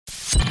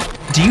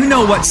Do you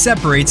know what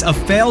separates a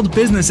failed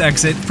business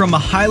exit from a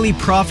highly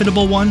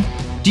profitable one?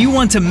 Do you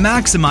want to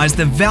maximize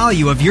the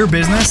value of your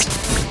business?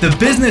 The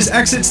Business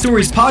Exit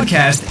Stories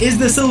podcast is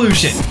the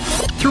solution.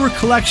 Through a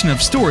collection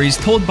of stories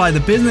told by the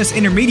business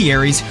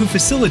intermediaries who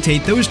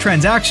facilitate those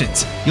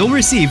transactions, you'll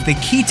receive the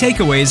key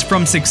takeaways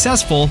from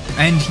successful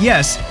and,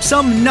 yes,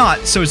 some not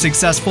so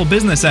successful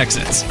business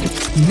exits.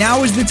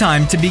 Now is the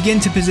time to begin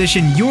to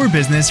position your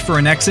business for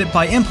an exit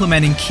by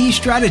implementing key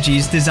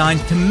strategies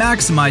designed to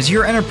maximize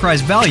your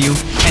enterprise value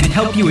and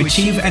help you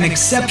achieve an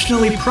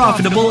exceptionally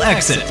profitable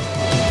exit.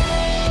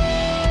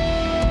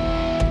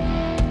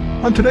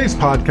 On today's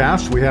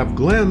podcast, we have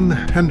Glenn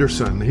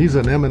Henderson. He's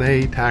an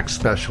M&A tax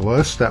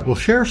specialist that will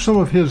share some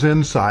of his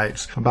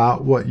insights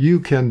about what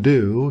you can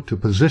do to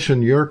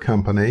position your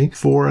company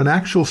for an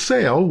actual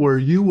sale where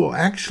you will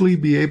actually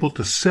be able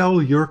to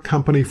sell your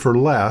company for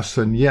less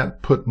and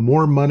yet put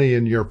more money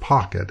in your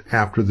pocket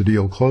after the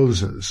deal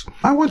closes.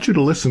 I want you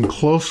to listen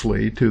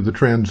closely to the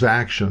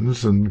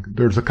transactions, and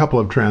there's a couple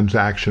of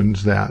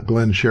transactions that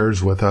Glenn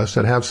shares with us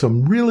that have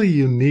some really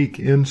unique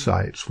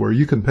insights where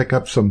you can pick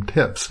up some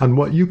tips on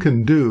what you can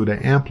do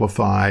to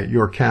amplify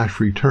your cash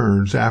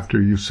returns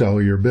after you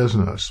sell your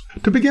business.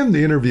 To begin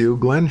the interview,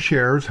 Glenn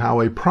shares how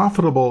a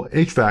profitable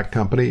HVAC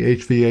company,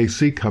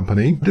 HVAC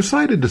company,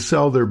 decided to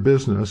sell their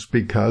business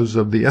because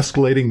of the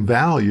escalating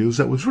values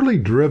that was really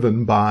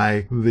driven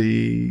by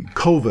the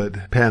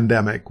COVID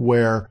pandemic,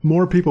 where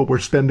more people were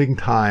spending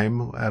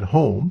time at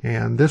home,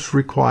 and this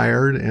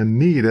required and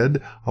needed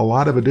a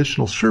lot of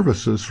additional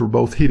services for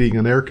both heating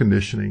and air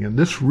conditioning, and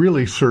this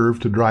really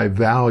served to drive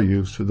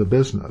values to the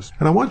business.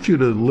 And I want you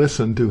to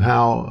listen to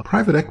how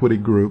private equity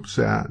groups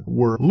that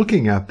were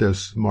looking at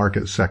this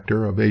market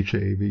sector of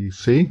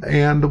HVAC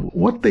and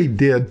what they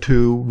did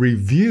to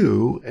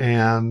review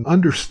and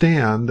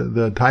understand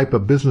the type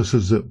of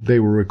businesses that they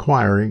were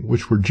acquiring,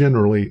 which were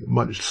generally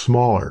much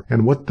smaller,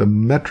 and what the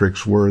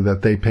metrics were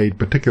that they paid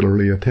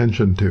particularly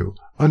attention to.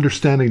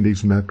 Understanding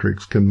these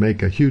metrics can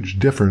make a huge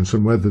difference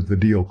in whether the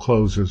deal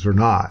closes or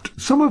not.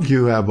 Some of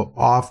you have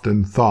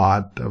often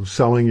thought of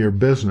selling your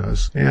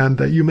business and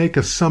that you make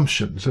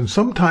assumptions, and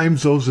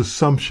sometimes those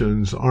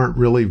assumptions aren't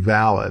really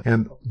valid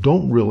and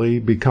don't really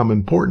become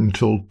important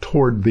till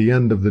toward the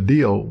end of the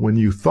deal when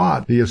you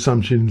thought the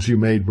assumptions you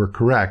made were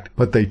correct,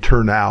 but they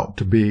turn out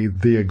to be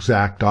the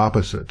exact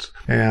opposites.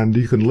 And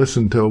you can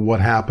listen to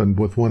what happened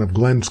with one of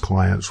Glenn's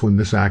clients when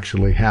this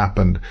actually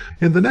happened.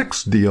 In the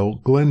next deal,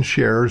 Glenn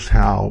shares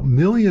how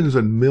millions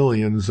and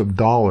millions of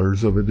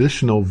dollars of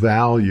additional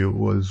value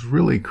was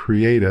really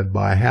created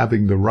by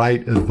having the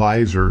right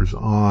advisors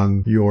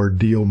on your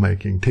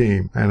deal-making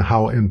team and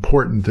how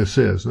important this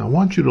is. And I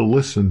want you to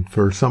listen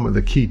for some of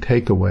the key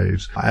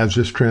takeaways as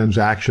this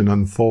transaction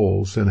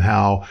unfolds and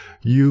how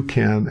you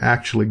can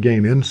actually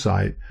gain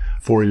insight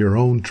for your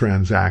own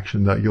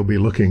transaction that you'll be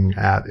looking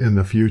at in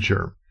the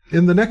future.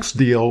 In the next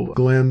deal,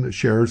 Glenn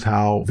shares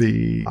how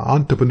the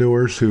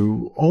entrepreneurs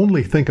who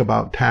only think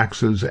about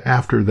taxes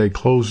after they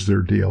close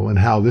their deal and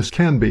how this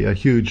can be a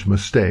huge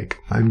mistake.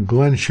 And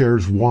Glenn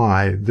shares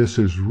why this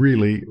is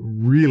really,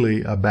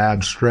 really a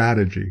bad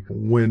strategy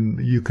when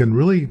you can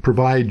really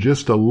provide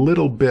just a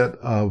little bit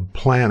of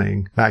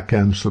planning that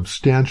can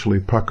substantially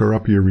pucker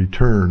up your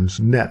returns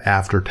net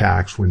after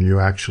tax when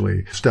you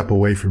actually step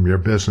away from your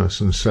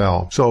business and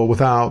sell. So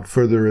without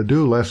further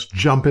ado, let's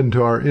jump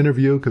into our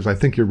interview because I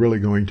think you're really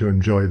going to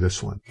enjoy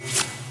this one.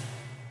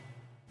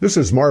 This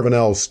is Marvin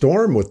L.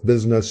 Storm with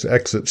Business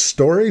Exit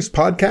Stories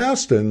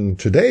podcast, and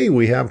today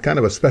we have kind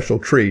of a special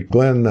treat.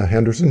 Glenn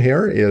Henderson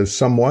here is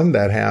someone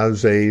that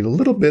has a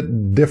little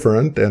bit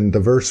different and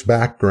diverse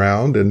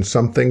background in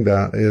something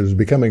that is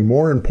becoming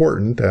more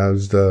important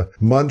as the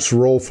months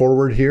roll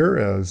forward here,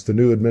 as the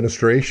new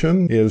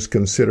administration is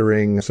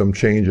considering some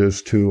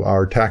changes to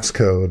our tax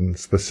code, and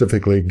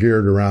specifically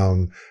geared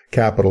around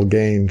capital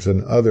gains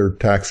and other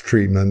tax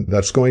treatment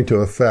that's going to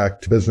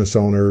affect business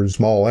owners,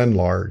 small and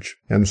large.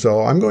 And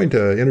so I'm going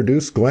to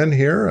introduce Glenn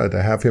here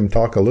to have him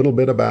talk a little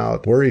bit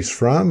about where he's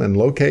from and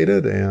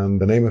located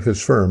and the name of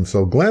his firm.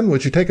 So Glenn,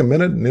 would you take a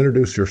minute and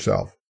introduce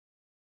yourself?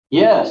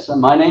 Yes,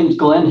 my name's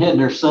Glenn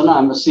Henderson.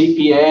 I'm a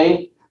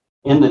CPA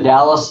in the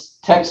Dallas,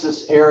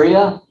 Texas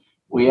area.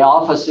 We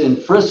office in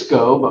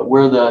Frisco, but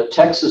we're the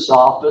Texas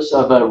office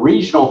of a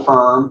regional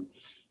firm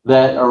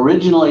that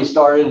originally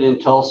started in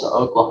Tulsa,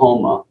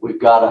 Oklahoma.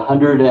 We've got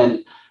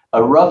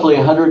roughly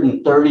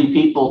 130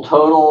 people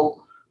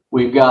total.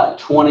 We've got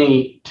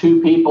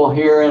 22 people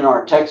here in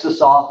our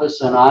Texas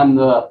office, and I'm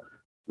the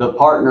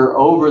partner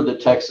over the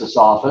Texas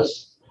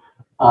office.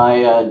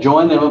 I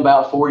joined them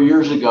about 4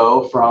 years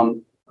ago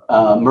from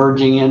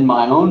merging in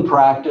my own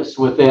practice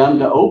with them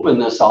to open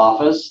this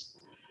office.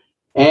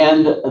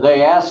 And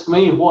they asked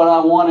me what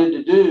I wanted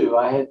to do.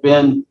 I had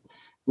been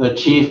the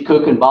chief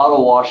cook and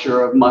bottle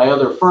washer of my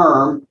other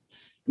firm,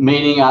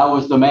 meaning I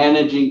was the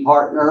managing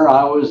partner,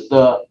 I was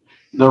the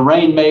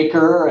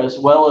rainmaker as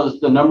well as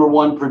the number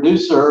one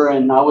producer,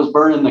 and I was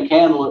burning the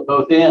candle at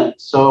both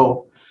ends.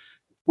 So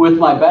with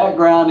my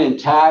background in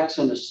tax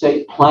and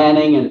estate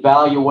planning and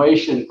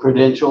valuation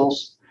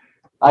credentials,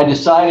 I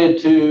decided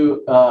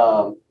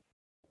to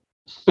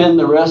spend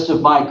the rest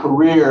of my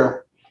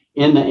career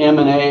in the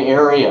M&A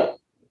area.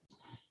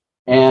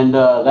 And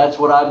that's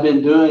what I've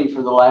been doing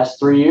for the last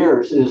 3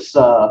 years, is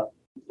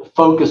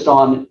focused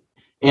on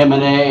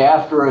M&A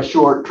after a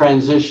short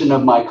transition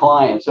of my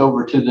clients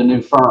over to the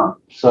new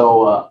firm.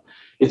 So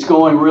it's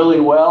going really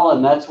well,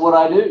 and that's what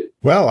I do.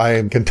 Well,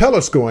 I can tell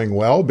it's going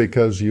well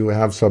because you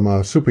have some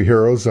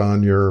superheroes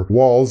on your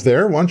walls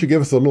there. Why don't you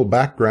give us a little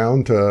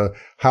background to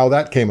how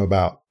that came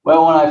about?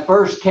 Well, when I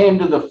first came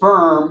to the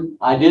firm,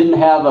 I didn't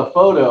have a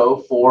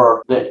photo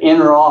for the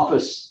inner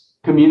office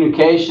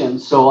communication,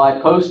 so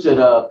I posted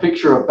a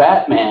picture of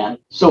Batman.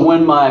 So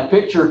when my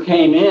picture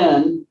came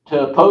in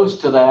to post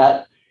to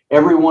that,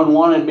 everyone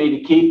wanted me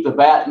to keep the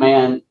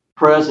Batman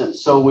present.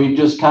 So we've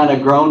just kind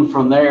of grown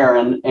from there,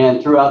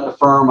 and throughout the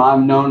firm,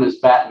 I'm known as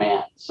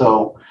Batman.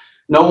 So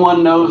no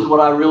one knows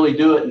what I really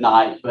do at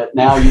night, but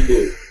now you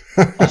do.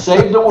 I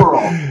saved the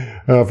world.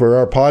 For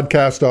our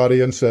podcast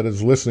audience that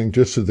is listening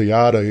just to the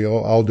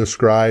audio, I'll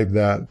describe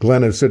that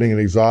Glenn is sitting in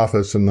his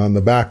office, and on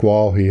the back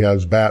wall he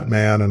has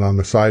Batman, and on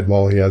the side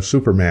wall he has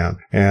Superman.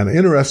 And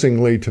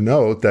interestingly to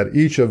note that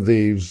each of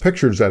these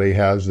pictures that he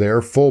has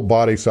there, full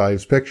body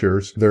size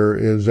pictures, there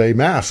is a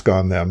mask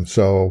on them.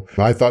 So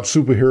I thought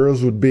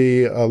superheroes would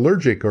be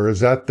allergic, or is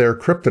that their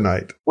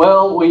kryptonite?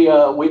 Well, we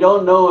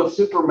don't know if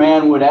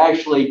Superman would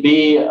actually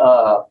be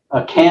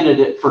a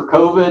candidate for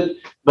COVID,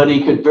 but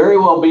he could very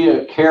well be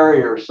a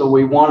carrier. So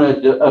we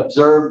wanted to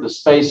observe the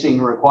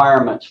spacing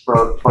requirements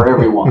for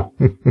everyone.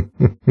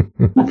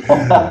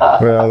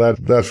 Well,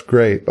 that's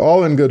great.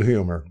 All in good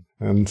humor.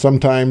 And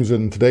sometimes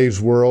in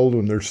today's world,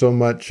 when there's so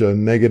much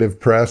negative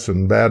press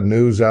and bad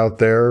news out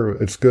there,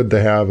 it's good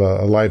to have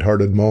a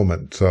lighthearted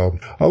moment. So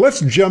let's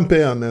jump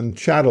in and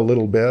chat a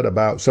little bit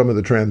about some of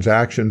the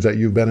transactions that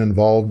you've been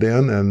involved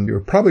in. And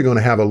you're probably going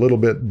to have a little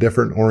bit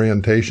different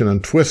orientation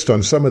and twist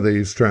on some of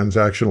these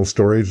transactional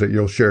stories that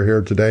you'll share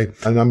here today.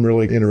 And I'm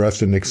really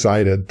interested and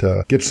excited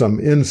to get some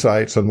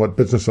insights on what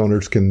business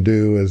owners can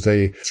do as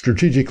they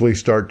strategically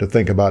start to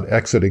think about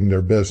exiting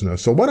their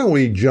business. So why don't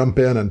we jump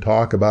in and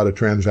talk about a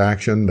transaction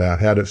that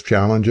had its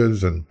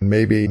challenges and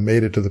maybe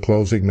made it to the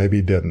closing,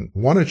 maybe didn't.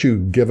 Why don't you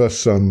give us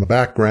some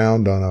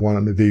background on one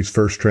of these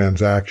first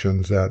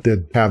transactions that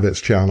did have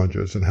its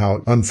challenges and how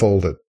it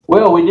unfolded?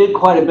 Well, we did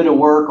quite a bit of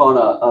work on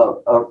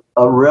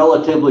a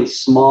relatively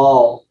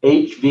small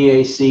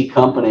HVAC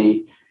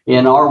company.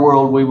 In our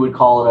world, we would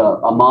call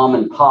it a mom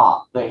and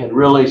pop. They had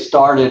really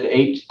started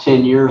 8 to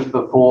 10 years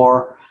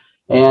before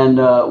and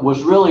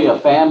was really a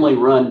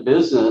family-run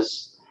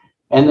business.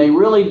 And they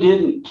really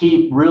didn't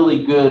keep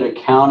really good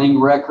accounting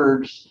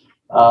records.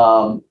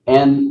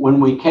 And when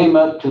we came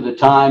up to the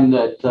time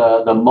that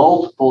the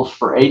multiples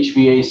for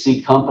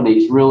HVAC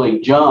companies really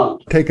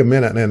jumped. Take a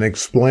minute and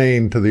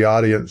explain to the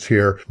audience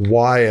here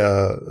why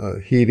a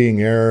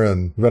heating, air,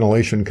 and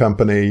ventilation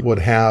company would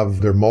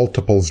have their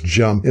multiples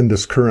jump in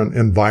this current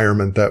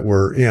environment that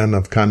we're in,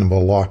 of kind of a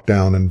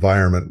lockdown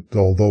environment,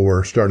 although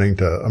we're starting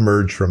to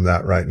emerge from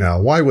that right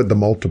now. Why would the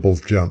multiples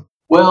jump?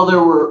 Well,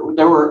 there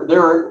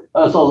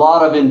was a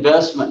lot of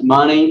investment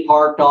money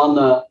parked on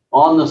the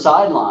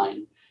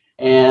sideline,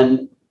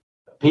 and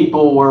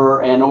people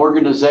and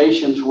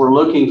organizations were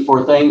looking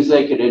for things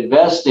they could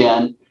invest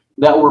in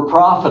that were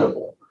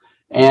profitable.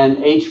 And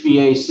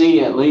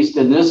HVAC, at least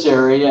in this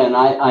area, and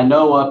I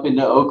know up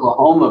into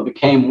Oklahoma,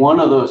 became one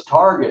of those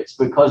targets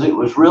because it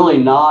was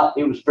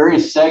very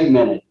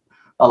segmented.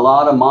 A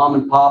lot of mom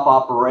and pop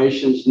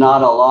operations,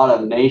 not a lot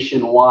of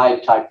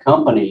nationwide type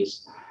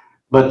companies.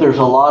 But there's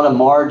a lot of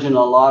margin,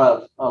 a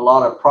lot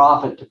of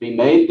profit to be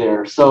made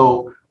there.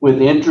 So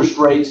with interest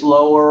rates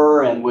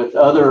lower and with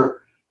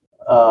other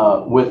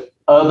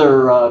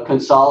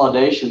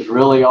consolidations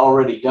really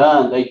already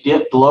done, they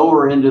dipped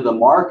lower into the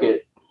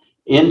market,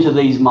 into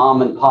these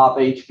mom and pop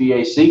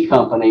HVAC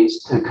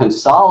companies to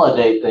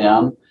consolidate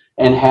them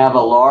and have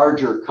a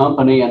larger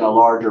company and a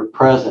larger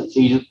presence,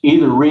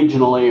 either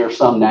regionally or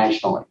some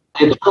nationally.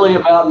 It's really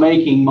about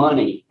making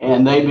money,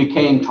 and they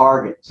became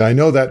targets. I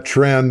know that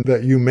trend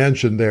that you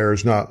mentioned there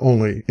is not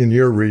only in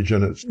your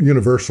region, it's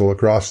universal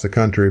across the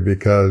country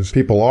because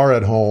people are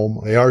at home,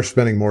 they are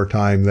spending more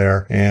time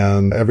there,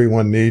 and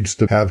everyone needs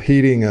to have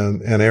heating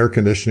and air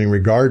conditioning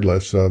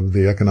regardless of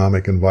the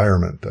economic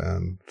environment.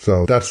 And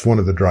so that's one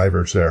of the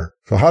drivers there.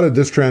 So how did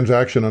this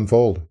transaction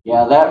unfold?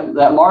 Yeah,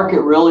 that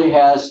market really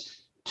has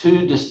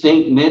two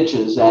distinct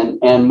niches, and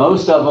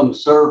most of them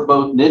serve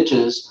both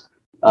niches.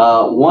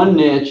 One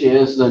niche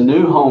is the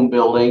new home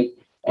building,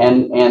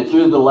 and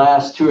through the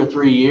last 2 or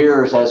 3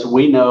 years, as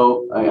we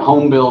know,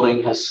 home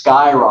building has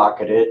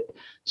skyrocketed,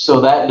 so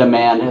that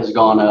demand has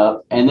gone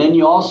up. And then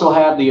you also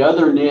have the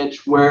other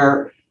niche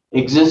where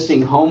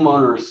existing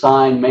homeowners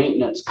sign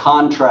maintenance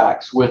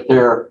contracts with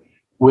their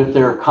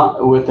HVAC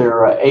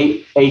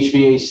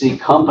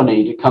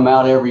company to come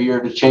out every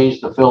year to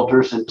change the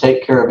filters and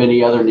take care of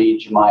any other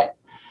needs you might.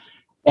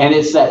 And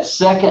it's that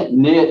second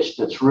niche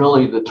that's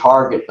really the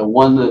target, the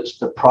one that's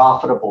the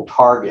profitable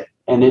target.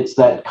 And it's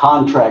that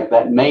contract,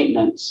 that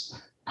maintenance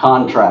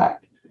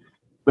contract.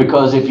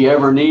 because if you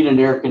ever need an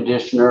air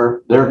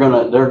conditioner, they're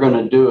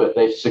gonna do it.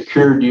 They've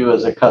secured you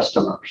as a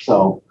customer.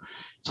 So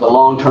it's a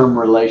long-term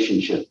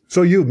relationship.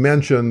 So you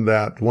mentioned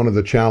that one of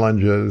the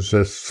challenges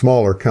this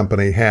smaller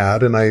company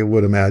had, and I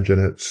would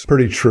imagine it's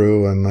pretty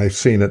true, and I've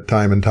seen it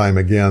time and time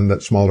again,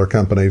 that smaller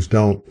companies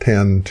don't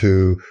tend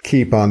to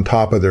keep on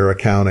top of their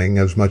accounting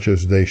as much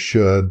as they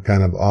should,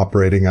 kind of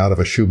operating out of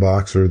a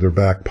shoebox or their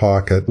back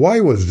pocket.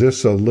 Why was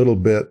this a little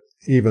bit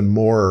even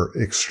more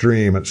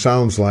extreme? It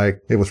sounds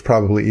like it was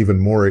probably even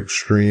more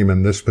extreme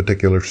in this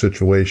particular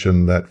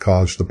situation that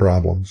caused the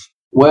problems.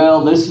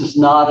 Well, this is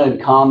not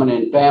uncommon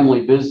in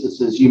family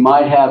businesses. You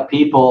might have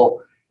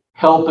people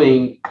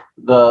helping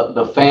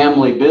the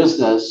family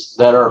business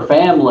that are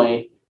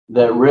family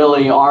that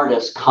really aren't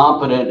as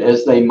competent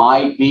as they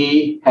might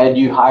be had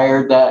you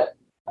hired that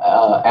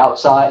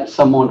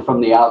someone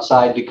from the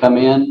outside to come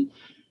in.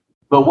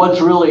 But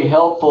what's really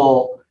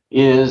helpful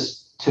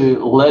is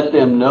to let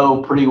them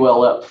know pretty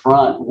well up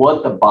front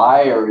what the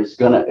buyer is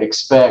going to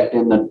expect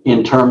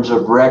in terms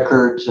of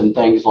records and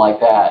things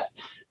like that.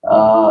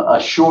 A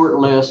short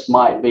list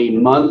might be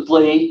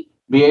monthly,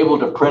 be able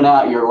to print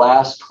out your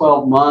last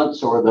 12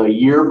 months or the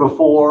year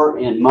before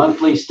in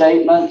monthly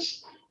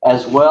statements,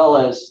 as well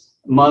as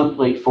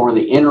monthly for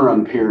the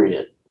interim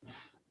period.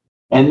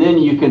 And then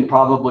you can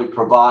probably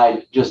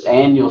provide just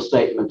annual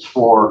statements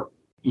for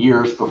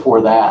years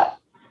before that.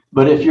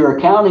 But if your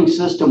accounting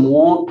system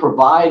won't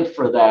provide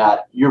for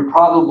that, you're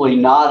probably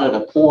not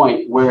at a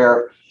point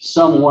where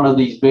one of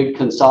these big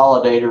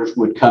consolidators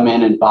would come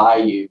in and buy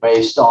you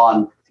based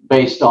on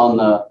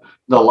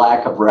the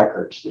lack of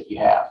records that you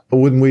have.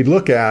 When we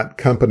look at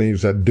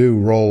companies that do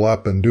roll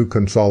up and do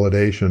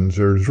consolidations,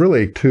 there's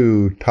really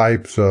two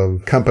types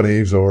of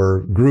companies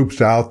or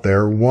groups out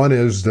there. One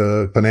is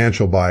the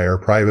financial buyer,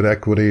 private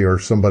equity or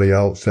somebody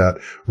else that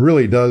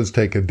really does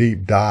take a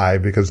deep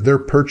dive because they're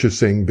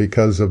purchasing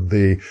because of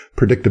the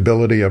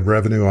predictability of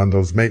revenue on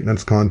those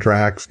maintenance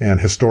contracts and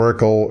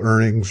historical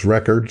earnings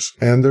records.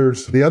 And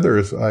there's the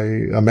others. I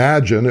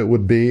imagine it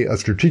would be a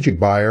strategic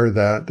buyer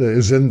that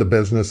is in the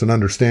business and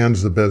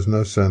understands the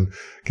business and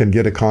can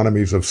get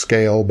economies of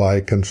scale by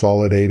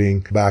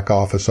consolidating back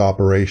office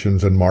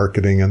operations and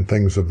marketing and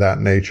things of that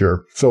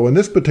nature. So in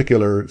this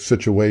particular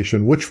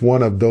situation, which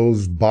one of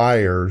those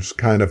buyers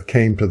kind of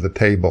came to the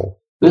table?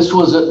 This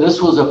was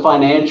a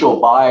financial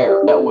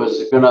buyer that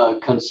was going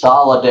to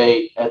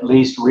consolidate, at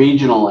least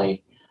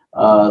regionally,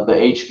 the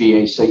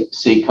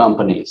HVAC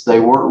companies.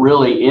 They weren't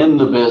really in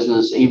the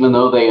business, even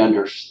though they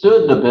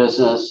understood the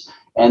business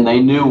and they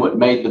knew what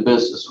made the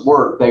business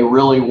work. They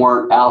really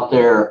weren't out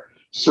there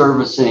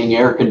servicing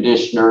air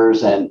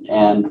conditioners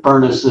and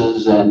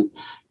furnaces and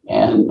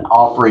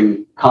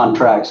offering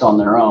contracts on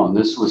their own.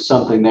 This was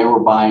something they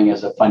were buying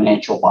as a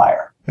financial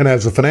buyer. And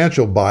as a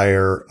financial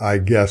buyer, I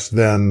guess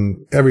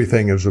then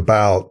everything is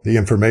about the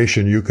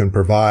information you can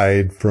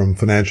provide from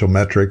financial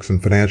metrics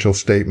and financial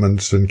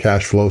statements and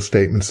cash flow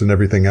statements and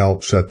everything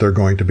else that they're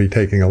going to be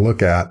taking a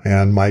look at.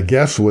 And my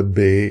guess would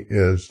be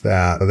is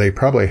that they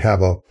probably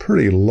have a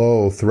pretty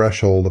low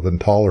threshold of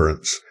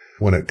intolerance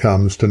when it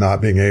comes to not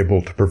being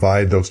able to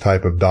provide those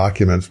type of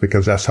documents,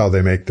 because that's how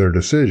they make their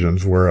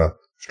decisions, where a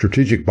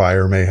strategic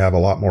buyer may have a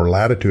lot more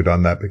latitude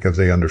on that because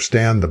they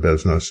understand the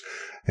business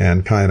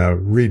and kind of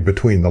read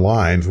between the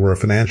lines, where a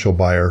financial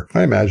buyer,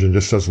 I imagine,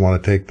 just doesn't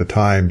want to take the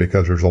time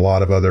because there's a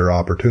lot of other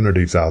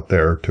opportunities out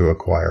there to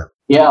acquire.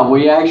 Yeah,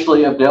 we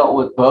actually have dealt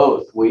with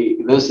both.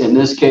 In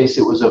this case,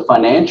 it was a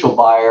financial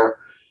buyer.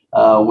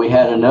 We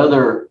had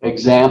another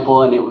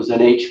example, and it was an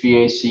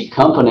HVAC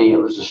company. It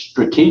was a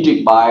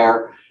strategic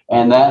buyer.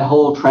 And that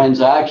whole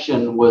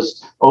transaction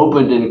was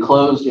opened and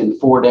closed in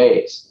 4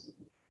 days.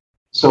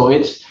 So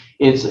it's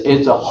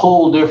a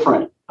whole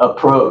different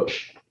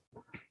approach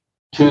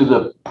to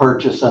the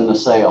purchase and the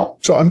sale.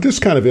 So I'm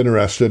just kind of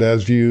interested,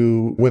 as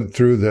you went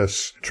through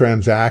this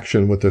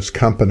transaction with this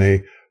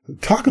company,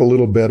 talk a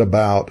little bit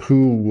about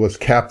who was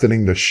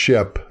captaining the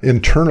ship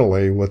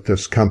internally with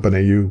this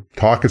company. You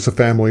talk as a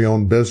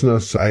family-owned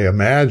business. I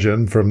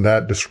imagine from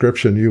that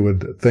description, you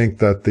would think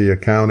that the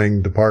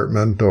accounting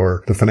department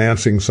or the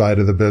financing side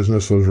of the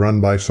business was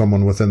run by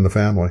someone within the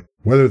family,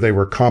 whether they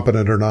were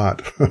competent or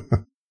not.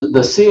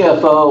 The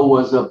CFO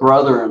was a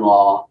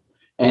brother-in-law,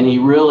 and he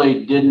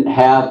really didn't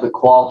have the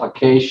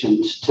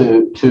qualifications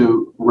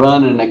to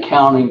run an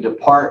accounting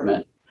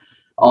department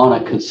on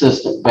a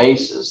consistent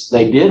basis.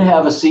 They did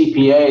have a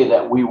CPA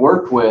that we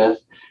worked with,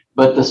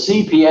 but the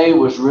CPA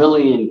was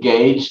really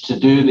engaged to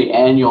do the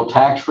annual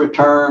tax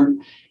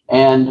return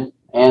and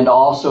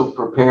also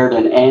prepared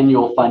an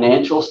annual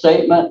financial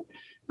statement.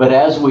 But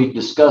as we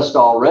discussed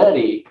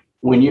already,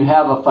 when you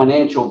have a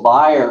financial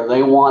buyer,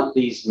 they want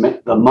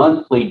the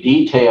monthly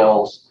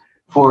details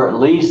for at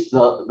least the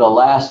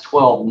last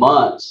 12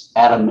 months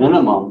at a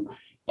minimum,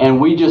 and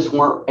we just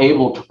weren't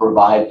able to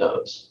provide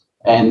those.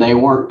 And they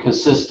weren't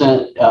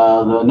consistent.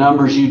 The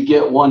numbers you'd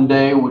get one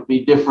day would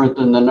be different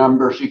than the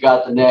numbers you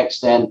got the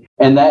next. And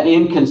that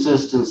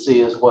inconsistency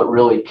is what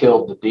really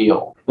killed the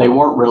deal. They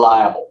weren't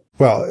reliable.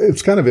 Well,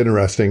 it's kind of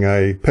interesting.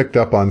 I picked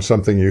up on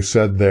something you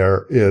said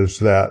there, is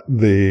that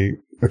the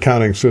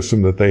accounting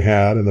system that they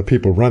had and the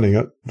people running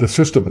it. The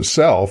system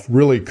itself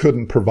really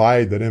couldn't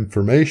provide that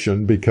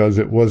information because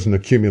it wasn't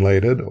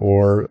accumulated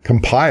or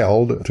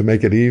compiled to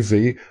make it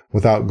easy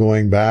without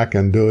going back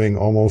and doing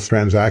almost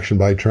transaction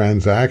by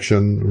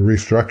transaction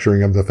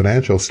restructuring of the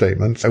financial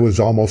statements. It was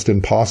almost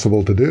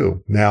impossible to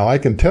do. Now, I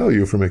can tell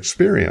you from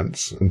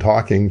experience and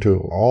talking to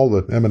all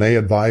the M&A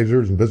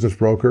advisors and business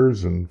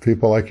brokers and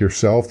people like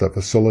yourself that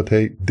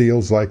facilitate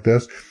deals like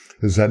this,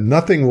 is that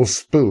nothing will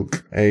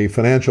spook a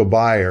financial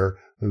buyer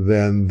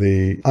than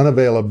the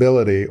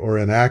unavailability or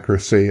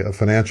inaccuracy of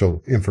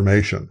financial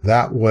information.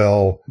 That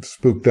will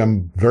spook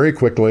them very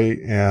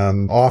quickly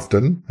and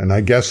often. And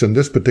I guess in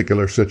this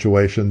particular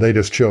situation, they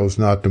just chose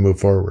not to move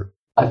forward.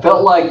 I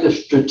felt like the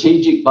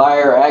strategic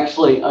buyer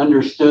actually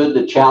understood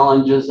the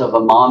challenges of a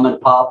mom and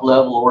pop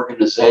level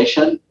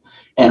organization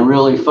and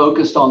really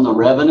focused on the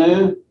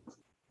revenue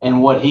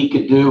and what he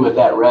could do with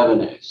that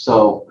revenue.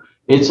 So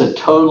it's a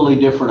totally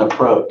different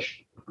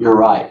approach. You're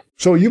right.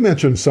 So you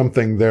mentioned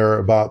something there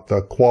about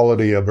the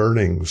quality of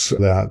earnings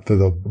that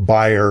the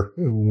buyer,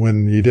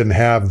 when you didn't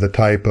have the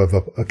type of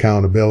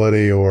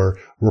accountability or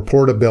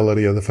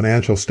reportability of the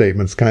financial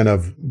statements, kind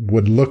of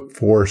would look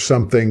for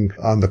something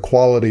on the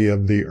quality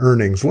of the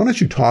earnings. Why don't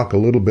you talk a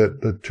little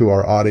bit to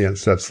our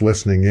audience that's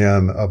listening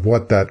in of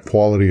what that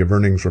quality of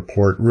earnings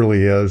report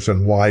really is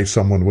and why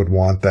someone would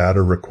want that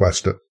or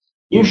request it?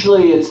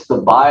 Usually it's the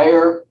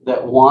buyer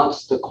that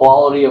wants the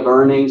quality of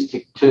earnings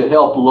to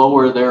help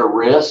lower their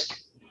risk.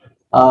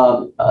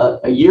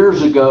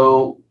 Years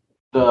ago,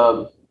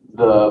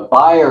 the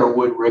buyer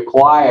would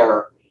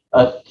require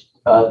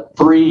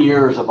 3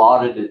 years of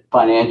audited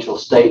financial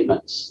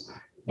statements,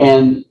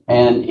 and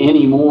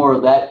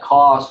anymore that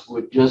cost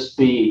would just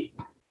be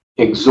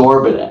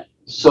exorbitant.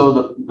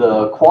 So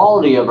the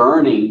quality of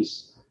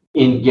earnings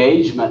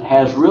engagement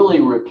has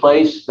really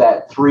replaced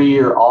that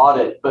 3-year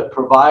audit, but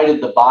provided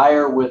the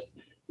buyer with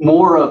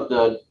more of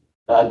the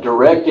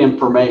direct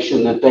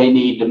information that they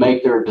need to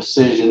make their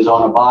decisions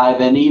on a buy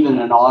than even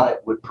an audit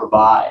would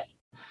provide.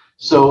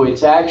 So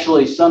it's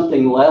actually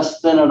something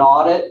less than an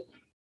audit,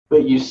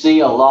 but you see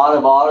a lot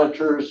of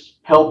auditors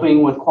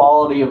helping with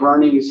quality of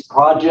earnings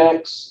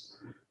projects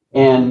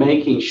and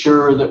making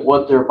sure that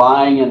what they're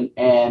buying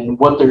and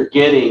what they're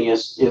getting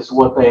is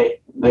what they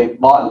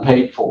bought and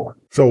paid for.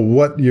 So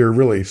what you're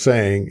really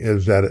saying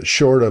is that it's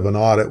short of an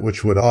audit,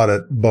 which would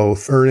audit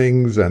both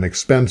earnings and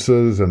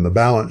expenses and the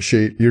balance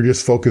sheet. You're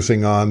just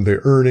focusing on the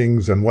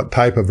earnings and what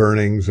type of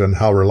earnings and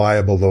how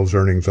reliable those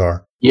earnings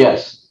are.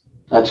 Yes,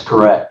 that's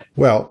correct.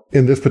 Well,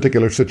 in this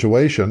particular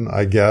situation,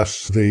 I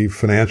guess the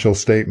financial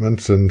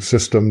statements and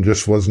system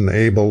just wasn't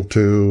able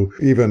to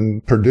even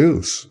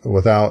produce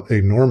without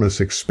enormous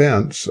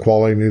expense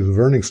quality of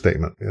earnings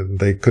statement. And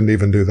they couldn't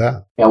even do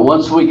that. Yeah,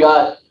 once we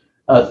got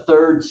a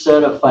third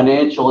set of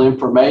financial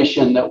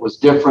information that was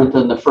different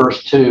than the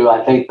first two,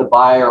 I think the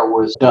buyer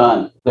was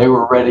done. They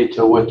were ready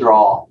to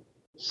withdraw.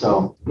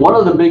 So one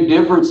of the big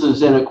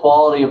differences in a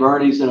quality of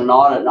earnings and an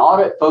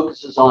audit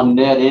focuses on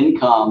net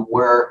income,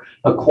 where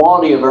a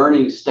quality of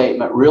earnings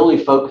statement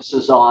really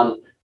focuses on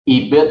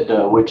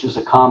EBITDA, which is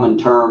a common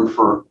term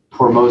for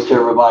most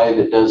everybody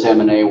that does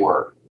M&A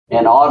work.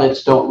 And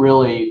audits don't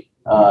really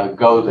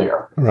go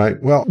there. All right.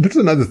 Well, there's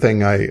another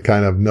thing I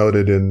kind of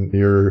noted in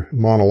your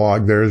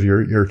monologue there is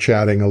you're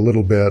chatting a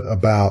little bit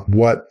about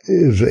what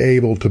is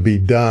able to be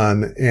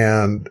done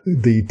and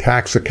the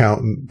tax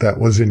accountant that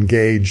was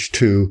engaged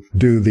to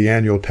do the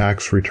annual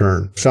tax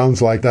return.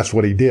 Sounds like that's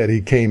what he did.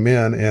 He came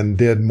in and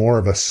did more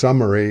of a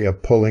summary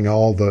of pulling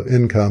all the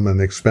income and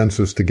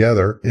expenses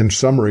together in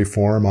summary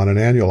form on an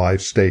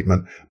annualized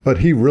statement, but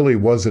he really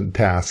wasn't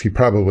tasked. He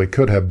probably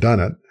could have done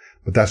it.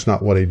 But that's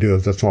not what he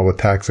does. That's not what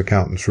tax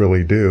accountants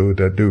really do,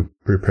 that do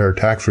prepare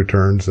tax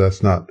returns.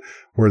 That's not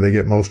where they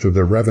get most of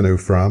their revenue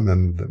from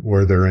and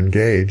where they're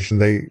engaged. And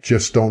they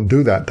just don't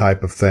do that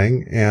type of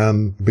thing.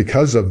 And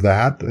because of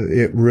that,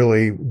 it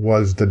really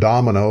was the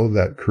domino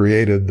that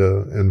created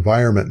the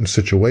environment and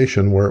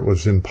situation where it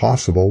was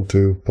impossible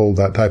to pull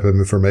that type of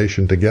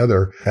information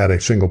together at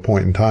a single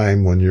point in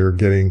time when you're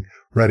getting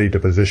ready to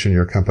position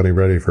your company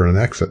ready for an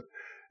exit.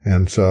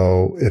 And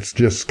so it's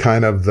just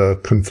kind of the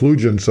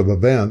confluence of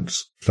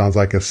events. Sounds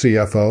like a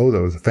CFO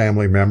that was a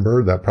family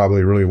member that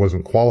probably really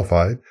wasn't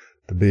qualified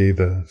to be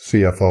the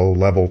CFO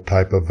level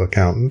type of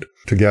accountant,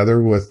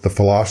 together with the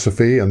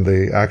philosophy and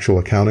the actual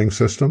accounting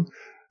system,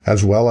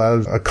 as well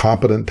as a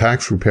competent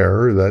tax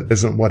preparer that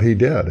isn't what he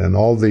did. And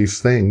all these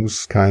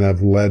things kind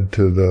of led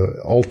to the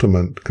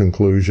ultimate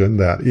conclusion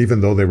that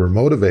even though they were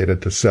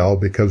motivated to sell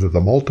because of the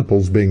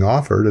multiples being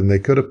offered, and they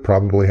could have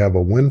probably have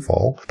a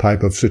windfall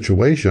type of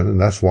situation,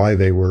 and that's why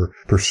they were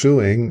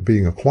pursuing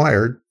being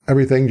acquired,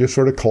 everything just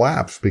sort of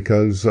collapsed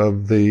because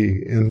of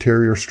the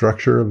interior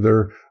structure of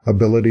their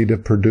ability to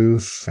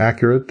produce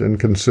accurate and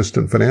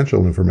consistent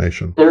financial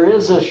information. There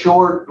is a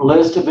short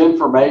list of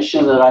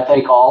information that I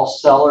think all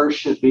sellers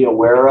should be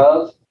aware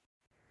of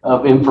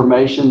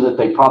information that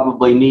they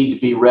probably need to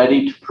be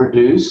ready to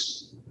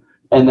produce.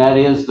 And that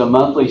is the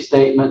monthly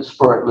statements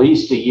for at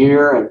least a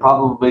year and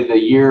probably the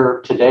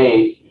year to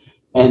date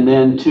and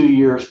then 2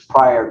 years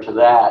prior to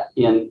that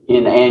in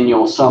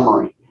annual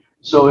summary.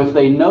 So if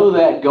they know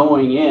that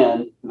going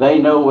in, they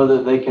know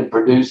whether they can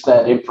produce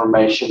that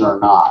information or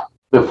not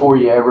before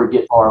you ever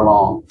get far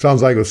along.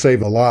 Sounds like it would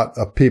save a lot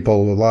of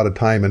people a lot of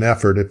time and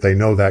effort if they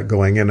know that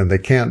going in and they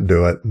can't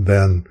do it.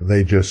 Then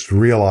they just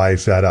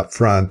realize that up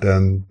front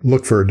and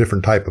look for a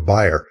different type of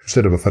buyer.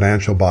 Instead of a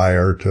financial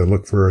buyer, to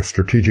look for a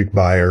strategic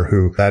buyer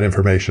who that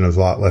information is a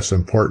lot less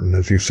important.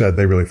 As you said,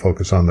 they really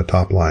focus on the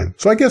top line.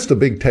 So I guess the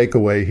big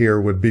takeaway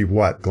here would be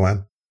what,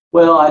 Glenn?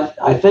 Well,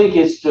 I think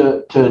it's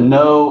to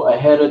know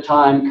ahead of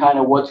time kind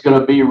of what's going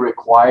to be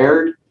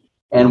required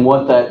and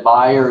what that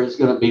buyer is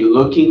going to be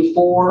looking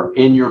for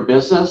in your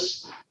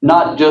business,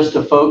 not just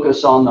to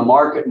focus on the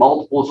market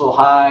multiples so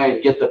high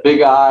and get the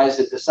big eyes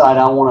that decide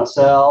I want to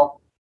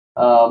sell,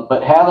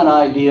 but have an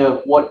idea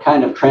of what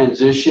kind of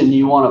transition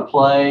you want to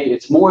play.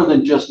 It's more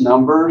than just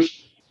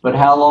numbers, but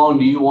how long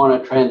do you want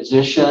to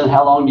transition?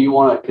 How long do you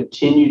want to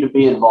continue to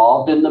be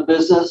involved in the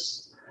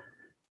business?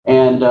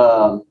 And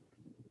how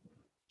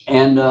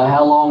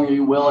long are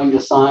you willing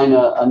to sign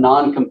a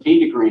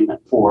non-compete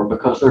agreement for?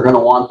 Because they're going to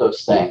want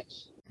those things.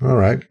 All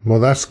right.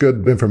 Well, that's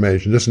good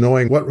information. Just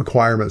knowing what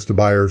requirements the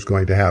buyer is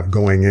going to have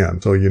going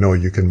in, so you know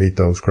you can meet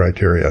those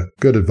criteria.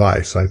 Good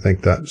advice. I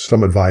think that's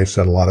some advice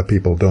that a lot of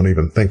people don't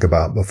even think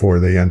about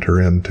before they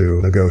enter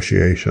into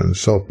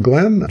negotiations. So,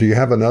 Glenn, do you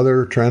have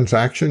another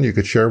transaction you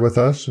could share with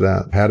us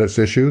that had its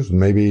issues and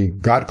maybe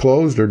got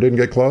closed or didn't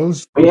get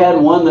closed? We had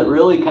one that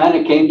really kind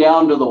of came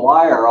down to the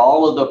wire.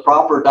 All of the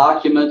proper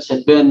documents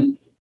had been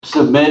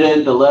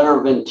submitted, the letter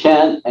of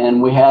intent,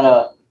 and we had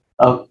a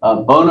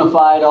bona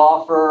fide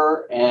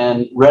offer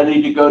and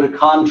ready to go to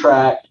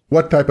contract.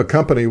 What type of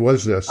company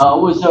was this?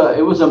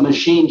 It was a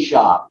machine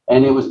shop,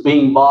 and it was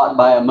being bought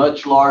by a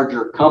much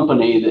larger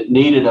company that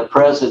needed a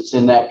presence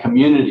in that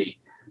community.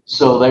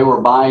 So they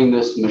were buying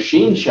this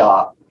machine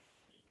shop,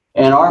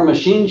 and our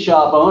machine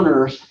shop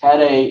owners had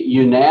a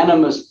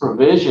unanimous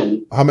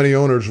provision. How many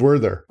owners were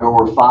there? There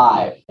were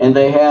 5, and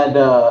they had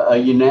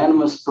a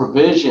unanimous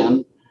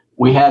provision.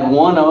 We had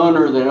one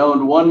owner that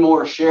owned one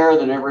more share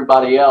than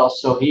everybody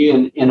else, so he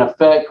in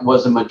effect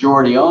was a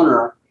majority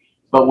owner,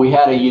 but we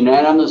had a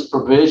unanimous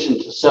provision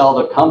to sell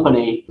the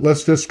company.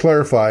 Let's just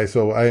clarify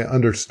so I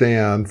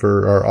understand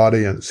for our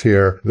audience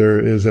here. There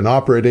is an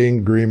operating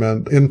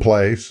agreement in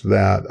place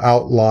that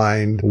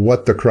outlined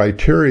what the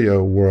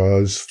criteria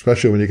was,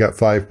 especially when you got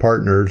 5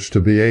 partners,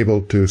 to be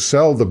able to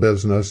sell the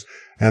business,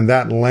 and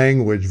that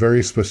language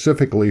very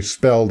specifically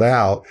spelled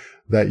out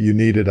that you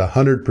needed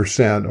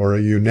 100% or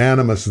a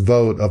unanimous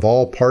vote of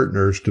all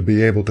partners to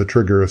be able to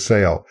trigger a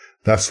sale.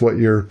 That's what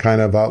you're kind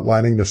of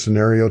outlining the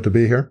scenario to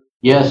be here?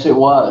 Yes, it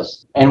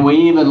was. And we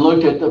even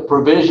looked at the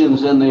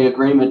provisions in the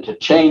agreement to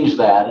change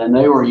that, and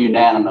they were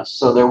unanimous.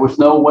 So there was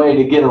no way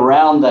to get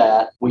around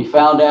that. We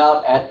found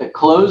out at the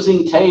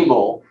closing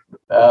table,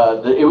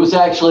 that it was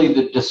actually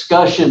the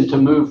discussion to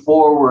move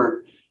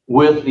forward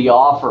with the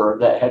offer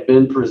that had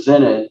been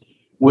presented,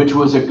 which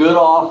was a good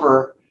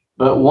offer,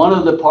 but one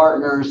of the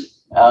partners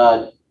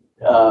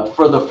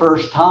for the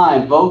first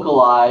time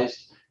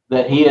vocalized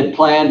that he had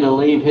planned to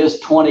leave his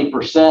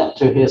 20%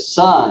 to his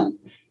son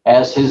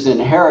as his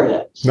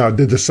inheritance. Now,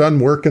 did the son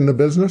work in the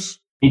business?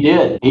 He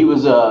did. He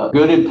was a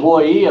good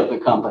employee of the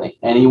company,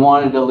 and he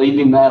wanted to leave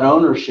him that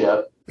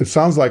ownership. It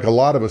sounds like a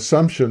lot of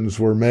assumptions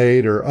were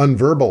made or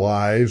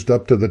unverbalized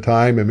up to the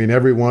time. I mean,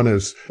 everyone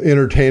is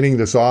entertaining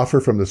this offer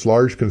from this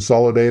large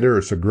consolidator.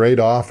 It's a great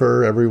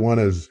offer. Everyone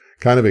is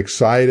kind of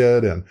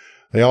excited, and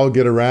they all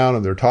get around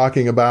and they're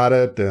talking about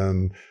it,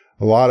 and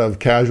a lot of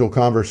casual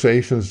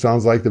conversations.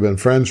 Sounds like they've been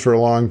friends for a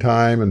long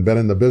time and been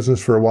in the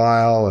business for a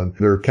while, and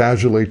they're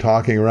casually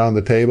talking around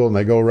the table, and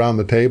they go around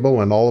the table,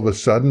 and all of a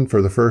sudden,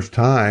 for the first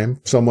time,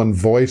 someone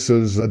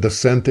voices a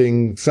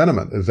dissenting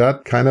sentiment. Is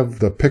that kind of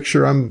the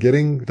picture I'm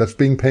getting that's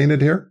being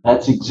painted here?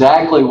 That's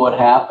exactly what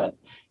happened.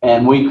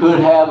 And we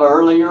could have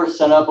earlier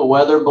sent up a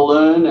weather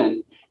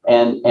balloon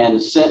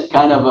and sent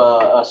kind of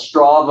a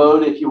straw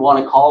vote, if you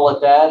want to call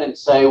it that, and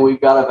say, we've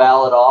got a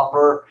valid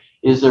offer.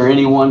 Is there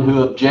anyone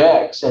who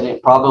objects? And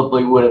it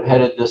probably would have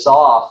headed this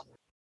off.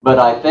 But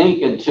I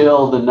think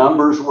until the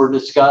numbers were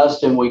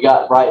discussed and we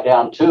got right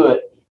down to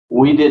it,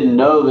 we didn't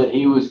know that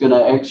he was going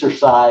to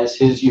exercise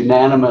his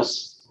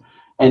unanimous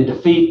and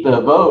defeat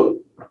the vote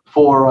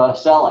for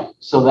selling.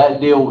 So that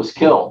deal was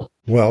killed.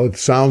 Well, it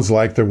sounds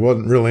like there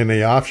wasn't really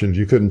any options.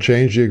 You couldn't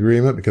change the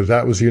agreement because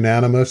that was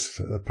unanimous.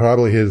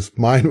 Probably his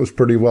mind was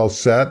pretty well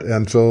set,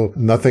 and so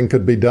nothing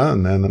could be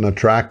done. And an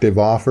attractive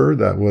offer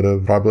that would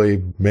have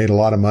probably made a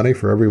lot of money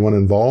for everyone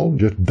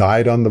involved just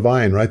died on the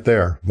vine right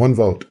there. One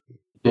vote.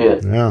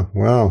 Yeah.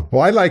 Wow.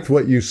 Well, I liked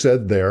what you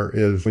said there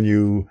is when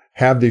you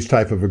have these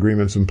type of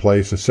agreements in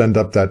place to send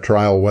up that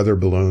trial weather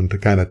balloon to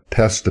kind of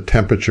test the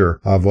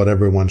temperature of what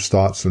everyone's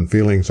thoughts and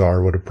feelings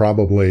are would have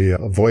probably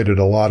avoided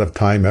a lot of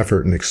time,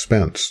 effort, and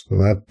expense.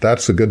 So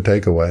that's a good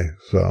takeaway.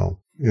 So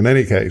in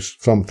any case,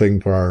 something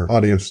for our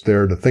audience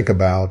there to think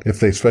about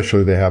if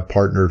especially they have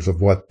partners of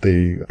what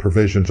the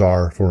provisions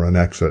are for an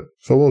exit.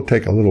 So we'll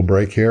take a little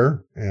break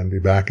here and be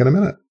back in a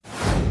minute.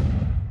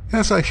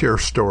 As I share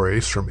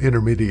stories from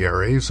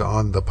intermediaries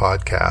on the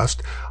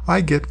podcast, I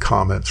get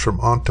comments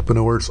from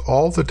entrepreneurs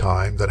all the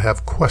time that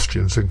have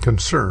questions and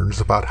concerns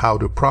about how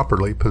to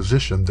properly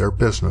position their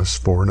business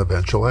for an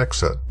eventual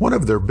exit. One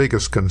of their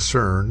biggest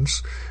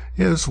concerns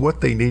is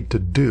what they need to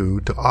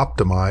do to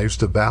optimize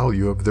the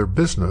value of their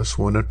business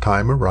when a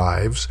time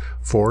arrives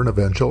for an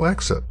eventual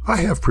exit.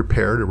 I have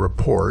prepared a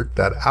report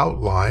that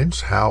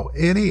outlines how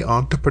any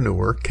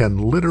entrepreneur can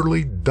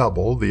literally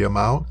double the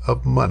amount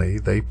of money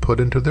they put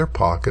into their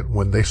pocket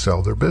when they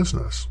sell their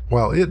business.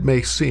 While it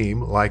may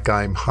seem like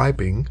I'm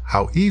hyping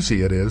how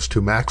easy it is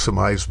to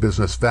maximize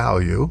business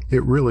value,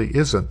 it really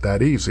isn't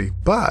that easy.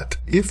 But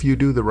if you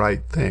do the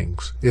right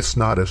things, it's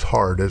not as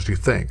hard as you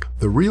think.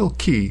 The real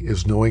key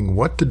is knowing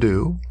what to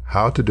do,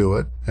 how to do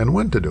it, and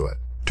when to do it.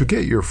 To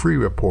get your free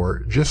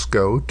report, just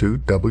go to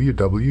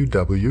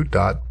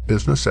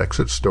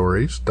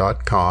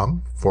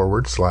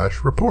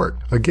www.businessexitstories.com/report.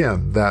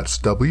 Again, that's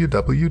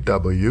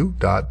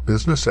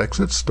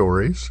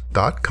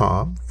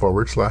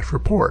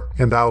www.businessexitstories.com/report,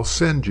 and I'll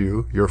send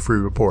you your free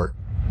report.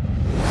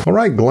 All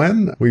right,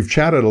 Glenn, we've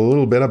chatted a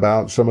little bit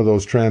about some of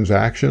those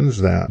transactions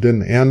that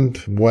didn't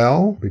end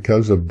well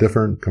because of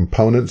different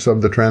components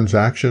of the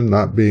transaction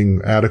not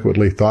being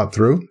adequately thought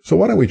through. So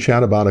why don't we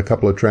chat about a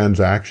couple of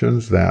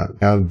transactions that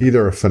had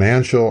either a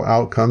financial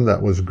outcome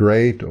that was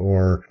great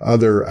or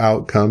other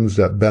outcomes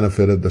that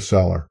benefited the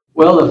seller?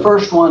 Well, the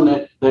first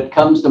one that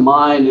comes to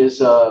mind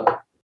is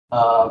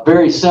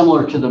very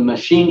similar to the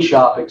machine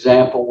shop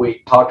example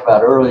we talked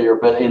about earlier,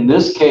 but in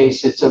this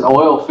case, it's an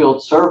oil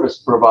field service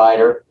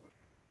provider,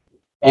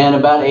 and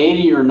about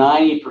 80 or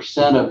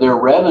 90% of their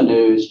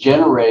revenue is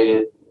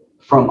generated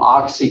from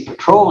Oxy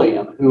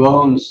Petroleum, who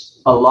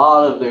owns a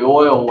lot of the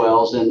oil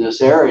wells in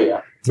this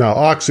area. Now,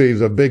 Oxy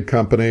is a big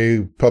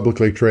company,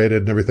 publicly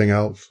traded and everything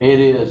else. It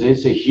is.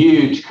 It's a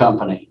huge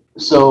company.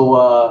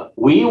 So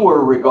we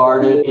were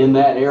regarded in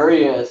that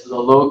area as the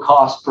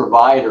low-cost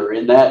provider.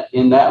 In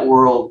that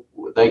world,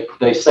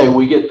 they say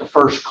we get the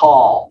first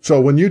call.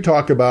 So when you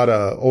talk about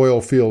a oil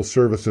field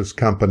services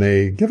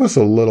company, give us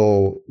a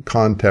little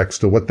context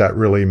to what that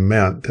really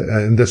meant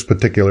in this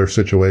particular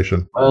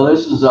situation. Well,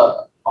 this is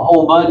a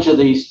whole bunch of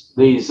these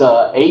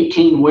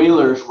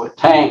 18-wheelers with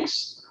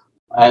tanks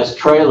as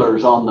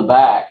trailers on the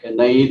back, and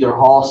they either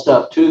haul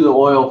stuff to the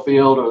oil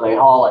field or they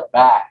haul it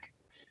back.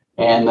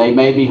 And they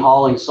may be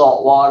hauling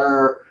salt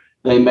water,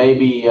 they may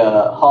be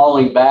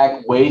hauling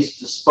back waste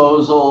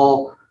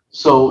disposal.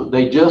 So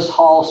they just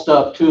haul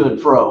stuff to and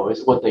fro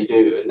is what they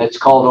do. And it's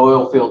called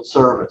oil field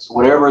service,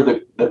 whatever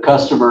the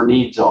customer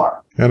needs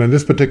are. And in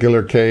this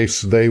particular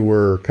case, they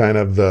were kind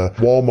of the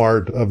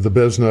Walmart of the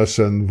business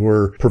and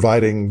were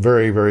providing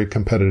very, very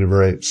competitive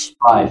rates.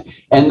 Right.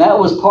 And that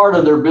was part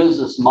of their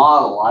business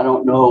model. I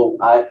don't know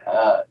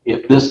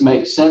if this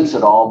makes sense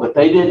at all, but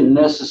they didn't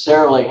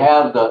necessarily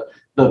have the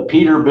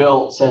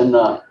Peterbilts and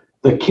the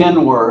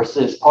Kenworths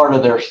as part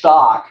of their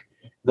stock.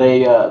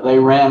 They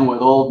ran with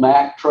old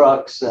Mack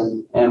trucks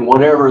and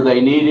whatever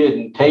they needed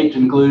and taped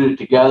and glued it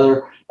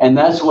together. And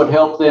that's what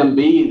helped them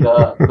be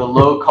the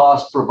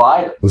low-cost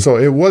provider. So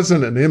it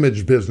wasn't an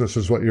image business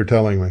is what you're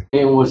telling me.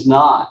 It was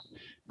not.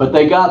 But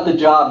they got the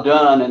job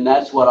done, and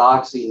that's what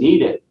Oxy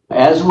needed.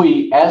 As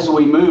we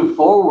move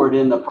forward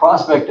in the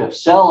prospect of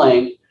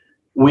selling,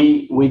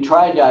 we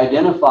tried to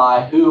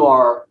identify who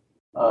our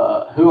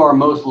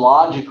most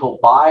logical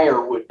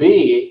buyer would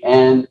be,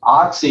 and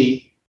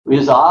Oxy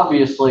is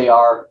obviously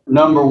our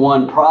number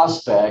one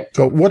prospect.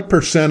 So what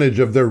percentage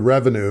of their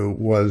revenue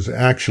was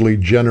actually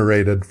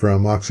generated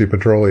from Oxy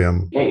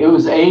Petroleum? It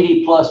was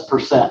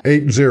 80+%.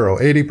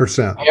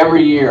 80%.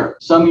 Every year.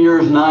 Some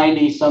years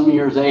 90, some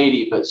years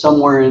 80, but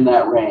somewhere in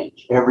that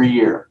range every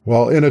year.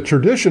 Well, in a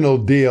traditional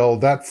deal,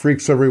 that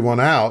freaks everyone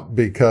out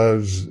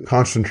because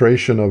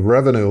concentration of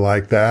revenue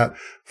like that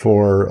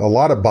for a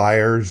lot of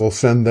buyers will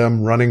send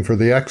them running for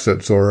the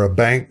exits, or a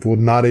bank would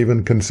not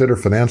even consider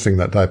financing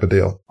that type of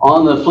deal.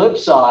 On the flip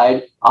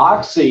side,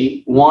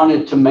 Oxy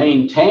wanted to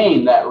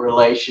maintain that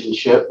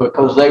relationship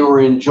because they were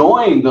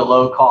enjoying the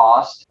low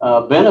cost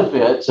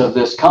benefits of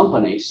this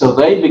company. So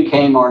they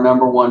became our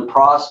number one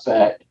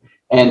prospect.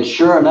 And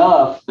sure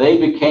enough, they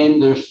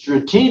became their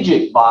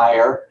strategic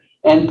buyer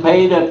and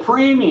paid a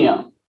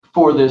premium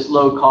for this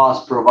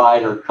low-cost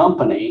provider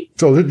company.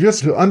 So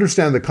just to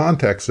understand the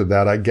context of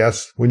that, I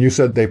guess when you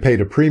said they paid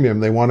a premium,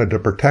 they wanted to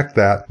protect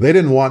that. They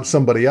didn't want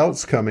somebody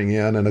else coming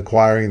in and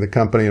acquiring the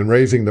company and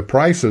raising the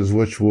prices,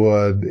 which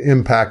would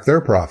impact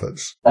their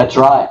profits. That's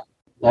right.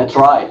 That's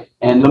right.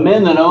 And the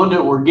men that owned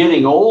it were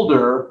getting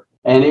older,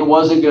 and it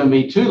wasn't going to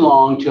be too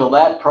long till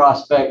that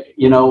prospect,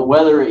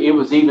 whether it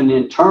was even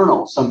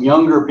internal, some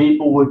younger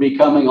people would be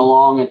coming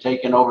along and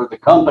taking over the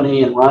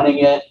company and running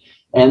it.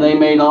 And they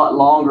may no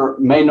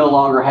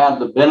longer have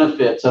the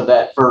benefits of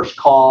that first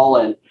call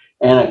and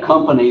a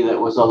company that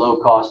was a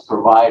low-cost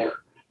provider.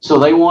 So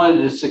they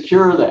wanted to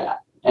secure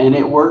that. And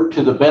it worked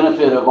to the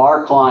benefit of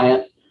our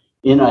client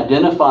in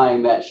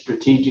identifying that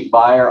strategic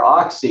buyer,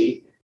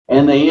 Oxy.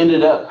 And they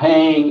ended up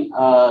paying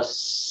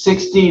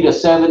 60 to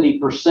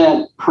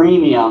 70%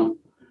 premium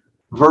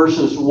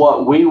versus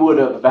what we would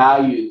have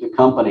valued the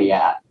company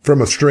at.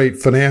 From a straight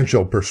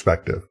financial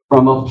perspective.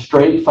 From a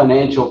straight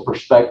financial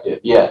perspective,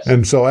 yes.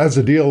 And so as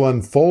the deal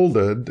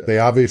unfolded, they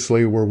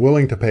obviously were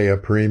willing to pay a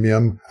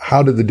premium.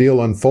 How did the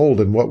deal unfold,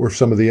 and what were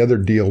some of the other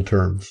deal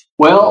terms?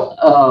 Well,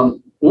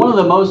 one of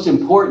the most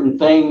important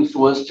things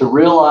was to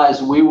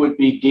realize we would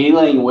be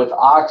dealing with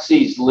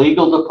Oxy's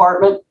legal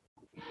department,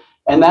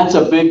 and that's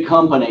a big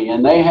company,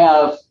 and they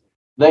have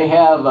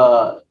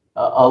a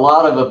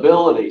lot of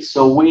ability.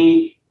 So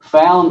we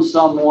found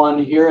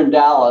someone here in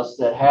Dallas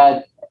that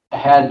had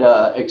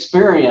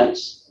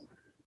experience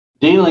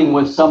dealing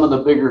with some of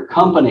the bigger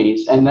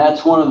companies, and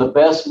that's one of the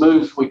best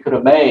moves we could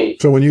have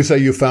made. So when you say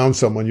you found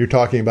someone, you're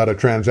talking about a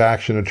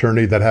transaction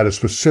attorney that had a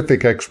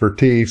specific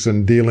expertise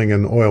in dealing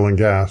in oil and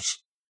gas.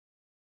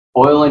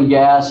 Oil and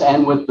gas,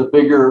 and with the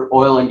bigger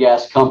oil and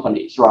gas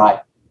companies, right?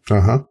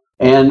 Uh-huh.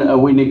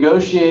 And we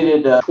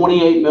negotiated a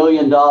 $28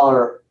 million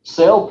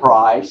sale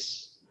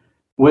price,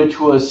 which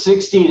was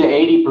 60 to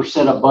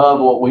 80% above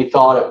what we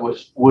thought it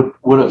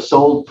would have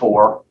sold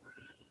for.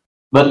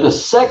 But the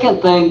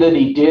second thing that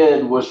he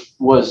did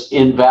was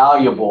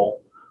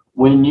invaluable.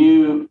 When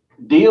you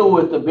deal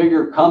with the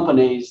bigger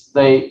companies,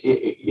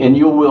 and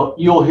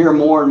you'll hear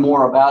more and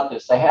more about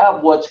this, they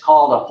have what's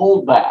called a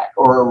holdback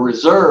or a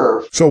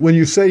reserve. So when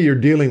you say you're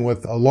dealing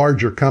with a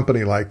larger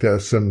company like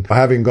this, and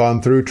having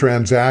gone through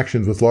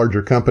transactions with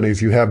larger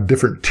companies, you have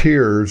different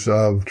tiers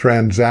of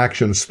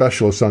transaction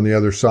specialists on the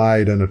other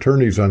side and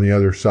attorneys on the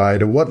other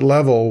side. At what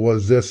level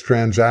was this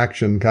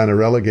transaction kind of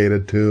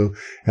relegated to,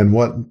 and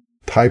what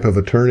type of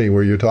attorney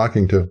were you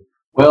talking to?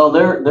 Well,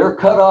 their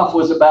cutoff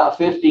was about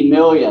 50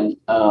 million,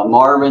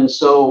 Marvin.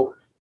 So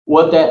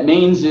what that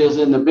means is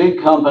in the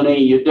big company,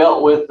 you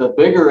dealt with the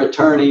bigger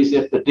attorneys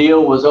if the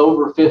deal was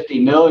over 50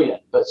 million.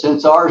 But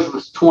since ours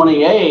was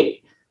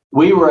 28,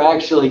 we were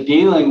actually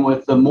dealing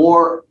with the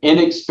more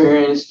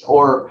inexperienced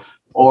or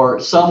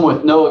some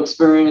with no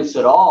experience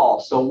at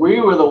all. So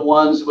we were the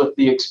ones with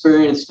the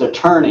experienced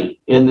attorney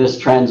in this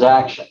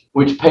transaction,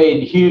 which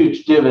paid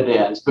huge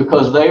dividends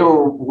because they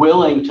were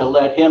willing to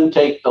let him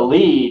take the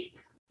lead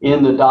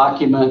in the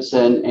documents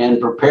and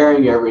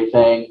preparing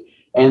everything.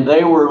 And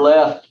they were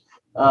left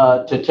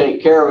to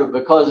take care of it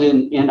because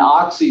in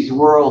Oxy's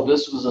world,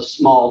 this was a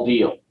small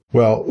deal.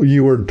 Well,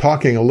 you were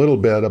talking a little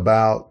bit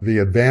about the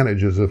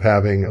advantages of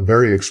having a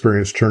very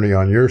experienced attorney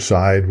on your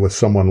side with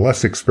someone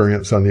less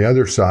experienced on the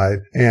other side.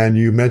 And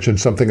you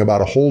mentioned something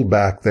about a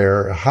holdback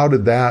there. How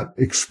did that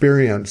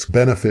experience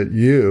benefit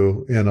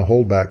you in a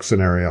holdback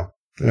scenario?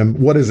 And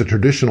what is a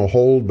traditional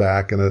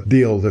holdback in a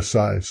deal this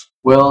size?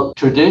 Well,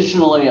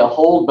 traditionally, a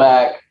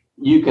holdback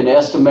you can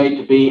estimate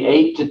to be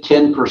 8 to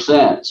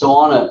 10%. So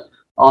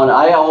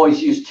I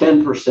always use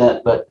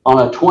 10%, but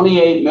on a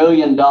 $28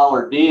 million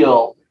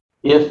deal,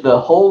 if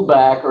the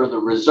holdback or the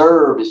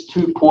reserve is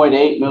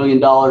 $2.8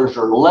 million or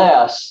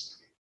less,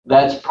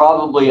 that's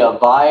probably a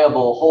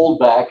viable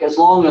holdback as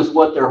long as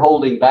what they're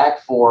holding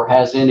back for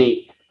has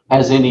any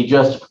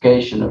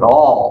justification at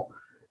all.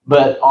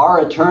 But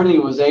our attorney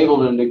was able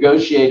to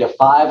negotiate a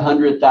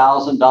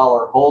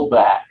 $500,000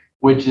 holdback,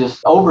 which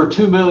is over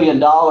 $2 million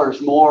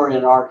more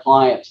in our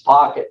client's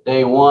pocket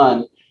day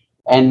one.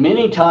 And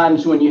many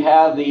times when you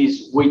have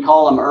these, we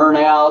call them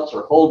earnouts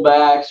or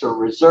holdbacks or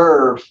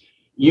reserves,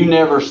 you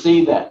never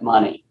see that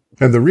money.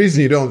 And the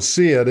reason you don't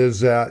see it is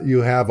that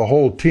you have a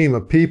whole team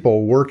of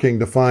people working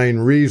to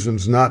find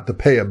reasons not to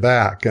pay it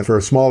back. And for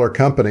a smaller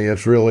company,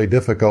 it's really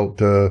difficult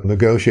to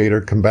negotiate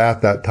or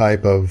combat that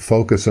type of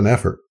focus and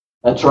effort.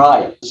 That's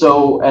right.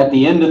 So at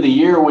the end of the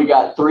year, we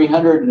got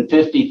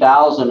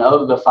 $350,000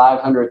 of the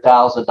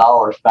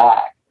 $500,000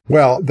 back.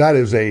 Well, that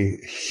is a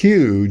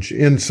huge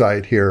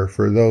insight here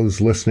for those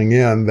listening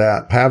in,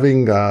 that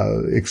having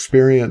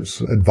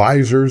experienced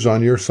advisors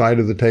on your side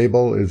of the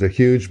table is a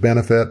huge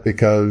benefit,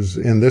 because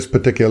in this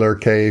particular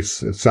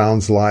case, it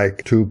sounds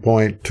like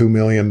 $2.2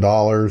 million,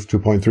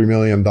 $2.3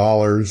 million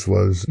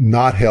was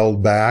not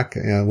held back,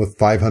 and with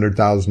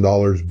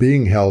 $500,000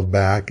 being held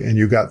back, and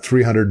you got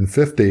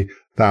 $350,000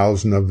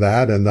 of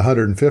that, and the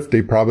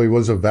 150 probably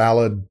was a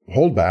valid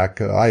holdback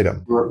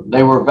item.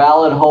 They were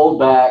valid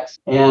holdbacks,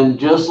 and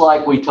just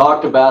like we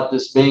talked about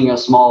this being a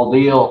small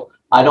deal,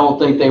 I don't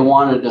think they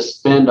wanted to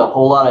spend a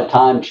whole lot of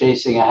time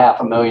chasing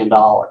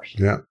 $500,000.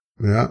 Yeah.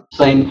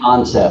 Same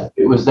concept.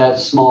 It was that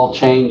small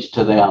change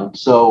to them.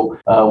 So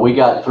we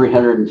got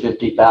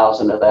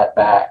 $350,000 of that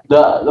back.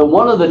 The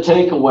one of the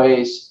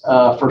takeaways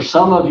for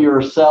some of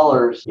your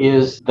sellers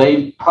is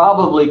they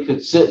probably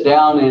could sit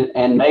down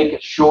and make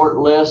a short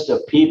list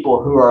of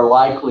people who are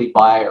likely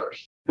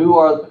buyers. Who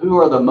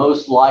are the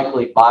most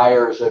likely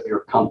buyers of your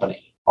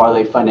company? Are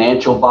they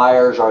financial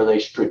buyers? Are they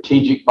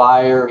strategic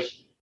buyers?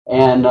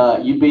 And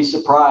you'd be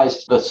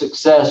surprised the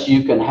success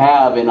you can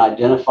have in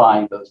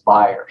identifying those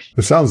buyers.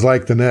 It sounds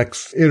like the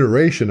next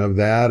iteration of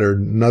that, or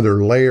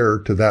another layer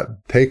to that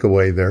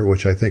takeaway there,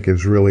 which I think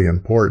is really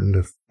important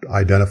if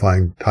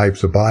identifying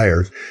types of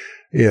buyers,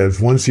 is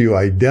once you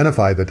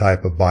identify the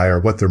type of buyer,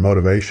 what their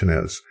motivation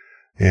is.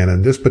 And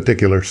in this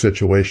particular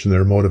situation,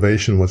 their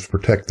motivation was to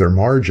protect their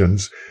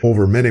margins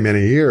over many,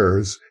 many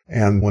years.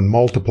 And when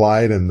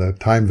multiplied in the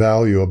time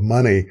value of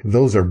money,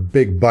 those are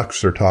big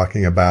bucks they're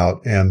talking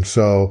about. And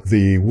so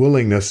the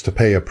willingness to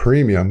pay a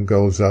premium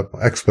goes up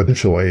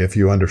exponentially if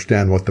you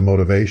understand what the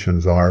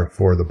motivations are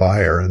for the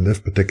buyer. In this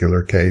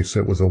particular case,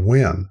 it was a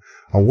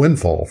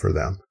windfall for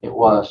them. It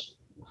was.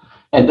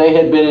 And they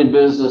had been in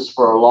business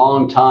for a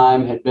long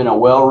time, had been a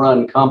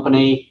well-run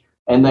company,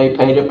 and they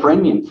paid a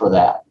premium for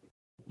that.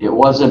 It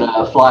wasn't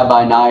a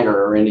fly-by-nighter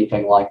or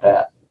anything like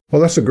that.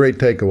 Well, that's a great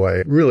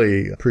takeaway.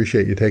 Really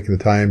appreciate you taking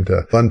the time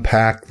to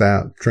unpack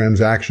that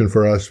transaction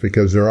for us,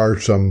 because there are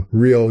some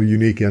real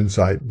unique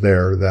insight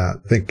there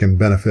that I think can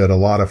benefit a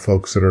lot of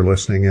folks that are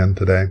listening in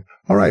today.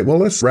 All right, well,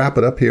 let's wrap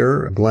it up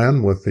here,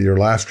 Glenn, with your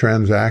last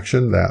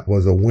transaction. That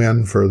was a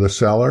win for the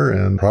seller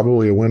and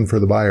probably a win for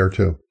the buyer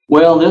too.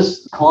 Well,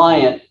 this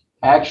client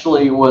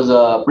actually was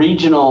a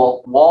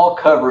regional wall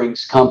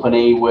coverings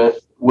company with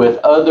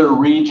other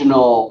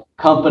regional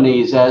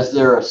companies as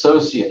their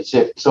associates.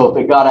 If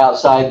it got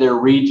outside their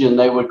region,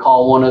 they would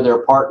call one of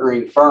their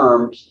partnering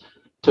firms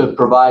to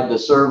provide the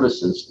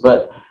services.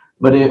 But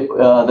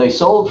they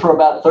sold for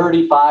about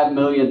 $35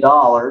 million.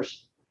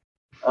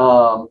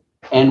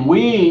 And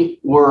we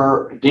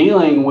were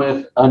dealing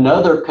with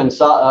another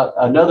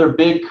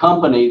big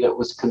company that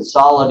was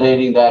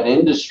consolidating that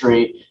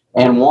industry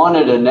and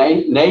wanted a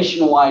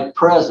nationwide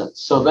presence.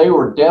 So they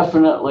were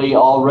definitely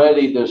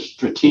already the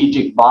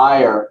strategic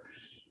buyer.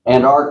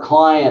 And our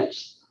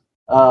clients,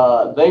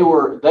 they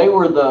were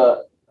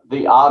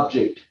the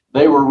object.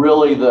 They were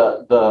really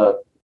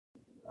the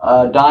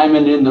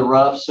diamond in the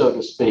rough, so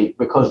to speak,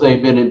 because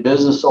they've been in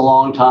business a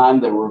long time.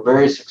 They were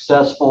very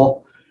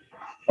successful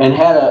and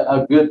had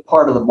a good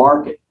part of the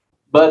market.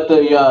 But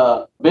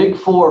the big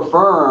four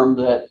firm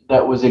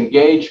that was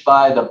engaged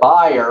by the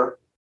buyer,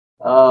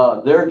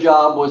 their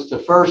job was to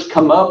first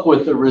come up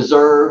with the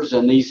reserves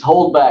and these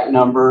holdback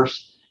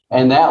numbers.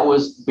 And that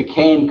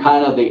became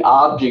kind of the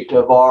object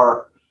of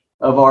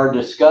our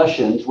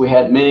discussions. We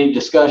had many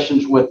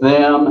discussions with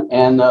them,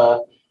 and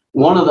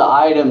one of the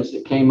items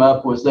that came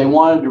up was they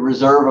wanted to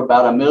reserve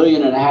about $1.5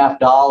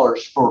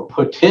 million for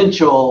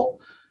potential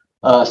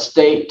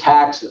state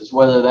taxes,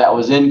 whether that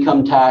was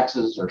income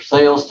taxes or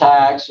sales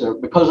tax, or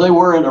because they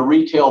were in a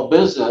retail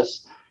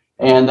business.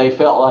 And they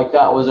felt like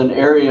that was an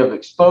area of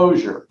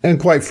exposure. And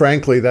quite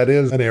frankly, that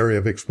is an area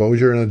of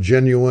exposure and a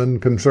genuine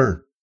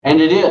concern. And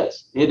it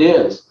is.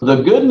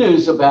 The good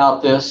news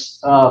about this,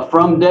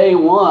 from day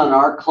one,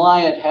 our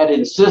client had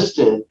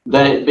insisted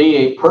that it be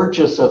a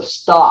purchase of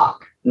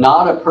stock,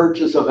 not a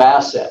purchase of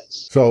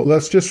assets. So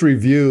let's just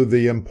review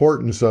the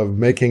importance of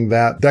making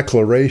that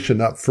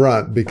declaration up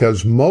front,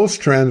 because most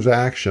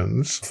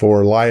transactions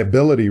for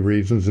liability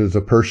reasons is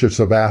a purchase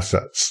of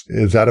assets.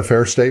 Is that a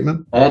fair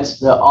statement?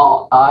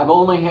 I've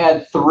only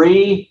had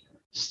 3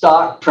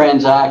 stock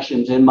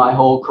transactions in my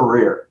whole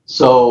career.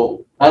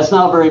 So that's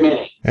not very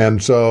many.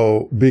 And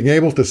so being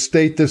able to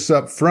state this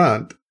up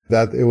front,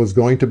 that it was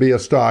going to be a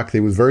stock, he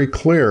was very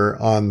clear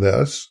on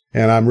this.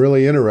 And I'm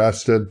really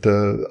interested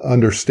to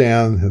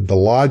understand the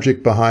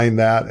logic behind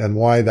that and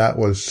why that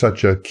was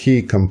such a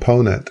key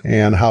component,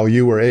 and how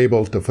you were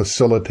able to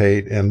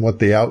facilitate and what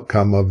the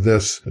outcome of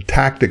this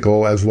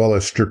tactical as well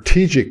as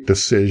strategic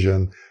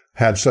decision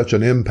had such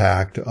an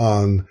impact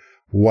on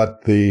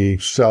what the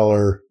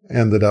seller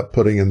ended up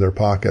putting in their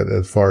pocket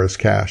as far as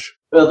cash.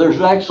 Well,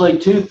 there's actually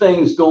 2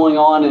 things going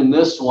on in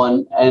this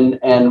one, and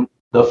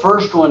the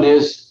first one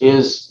has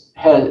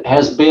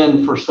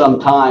been for some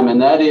time,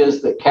 and that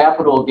is that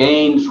capital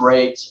gains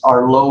rates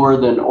are lower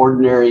than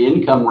ordinary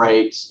income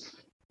rates.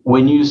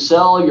 When you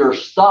sell your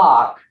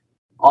stock,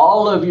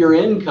 all of your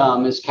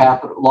income is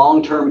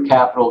long-term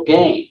capital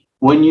gain.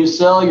 When you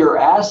sell your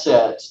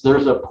assets,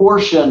 there's a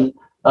portion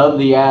of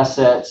the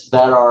assets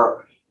that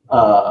are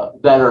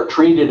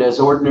treated as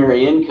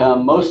ordinary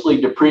income,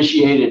 mostly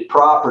depreciated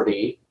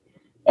property.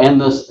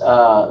 And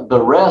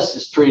the rest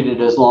is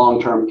treated as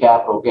long-term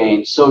capital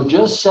gains. So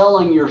just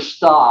selling your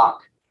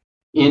stock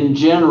in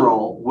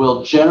general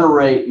will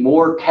generate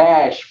more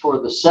cash for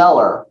the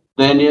seller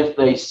than if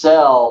they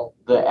sell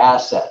the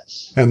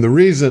assets. And the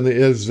reason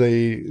is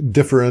the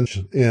difference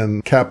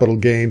in capital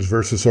gains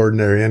versus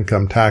ordinary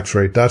income tax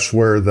rate. That's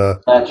where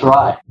that's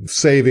right.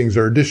 Savings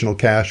or additional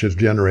cash is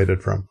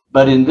generated from.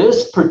 But in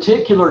this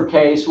particular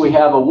case, we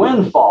have a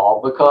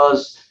windfall,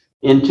 because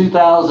in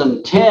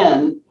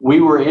 2010, we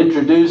were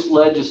introduced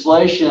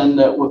legislation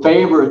that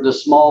favored the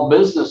small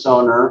business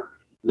owner,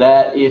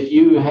 that if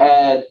you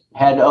had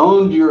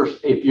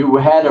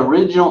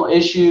original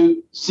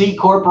issue C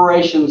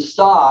corporation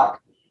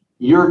stock,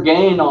 your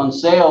gain on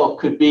sale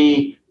could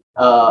be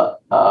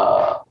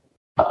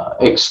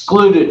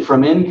excluded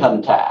from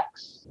income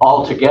tax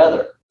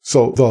altogether.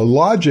 So the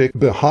logic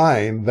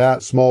behind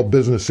that small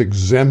business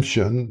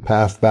exemption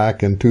passed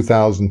back in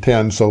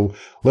 2010. So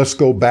let's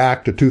go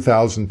back to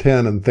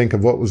 2010 and think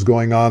of what was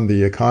going on in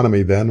the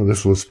economy then.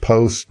 This was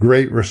post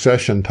Great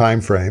Recession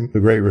timeframe, the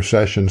Great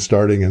Recession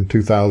starting in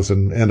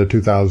end of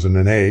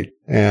 2008.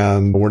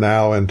 And we're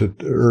now into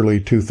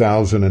early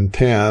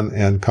 2010,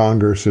 and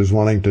Congress is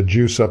wanting to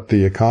juice up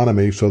the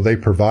economy. So they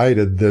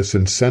provided this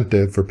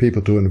incentive for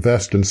people to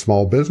invest in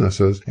small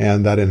businesses.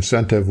 And that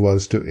incentive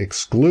was to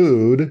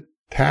exclude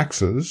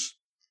taxes,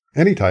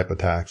 any type of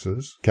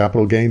taxes,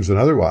 capital gains and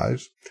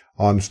otherwise,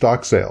 on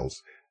stock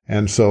sales.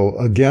 And so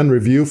again,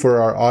 review for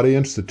our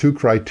audience the two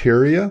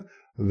criteria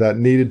that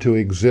needed to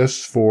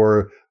exist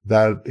for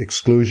that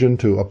exclusion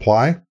to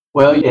apply.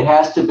 Well, it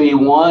has to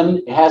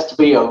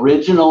be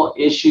original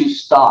issue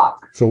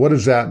stock. So what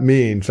does that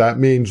mean? That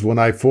means when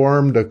I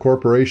formed a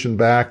corporation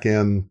back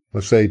in,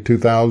 let's say,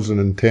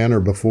 2010 or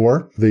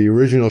before, the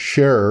original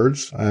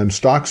shares and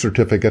stock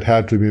certificate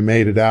had to be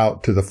mated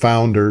out to the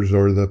founders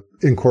or the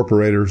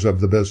incorporators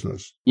of the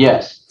business.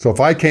 Yes. So if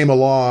I came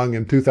along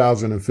in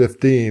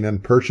 2015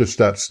 and purchased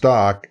that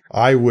stock,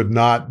 I would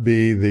not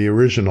be the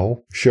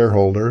original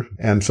shareholder,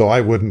 and so I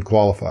wouldn't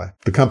qualify.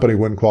 The company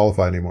wouldn't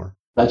qualify anymore.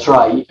 That's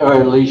right, or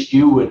at least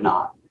you would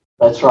not.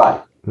 That's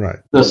right. Right.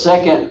 The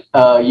second,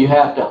 you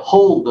have to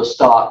hold the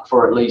stock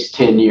for at least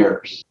 10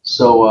 years.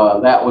 So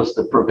that was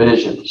the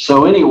provision.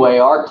 So anyway,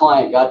 our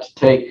client got to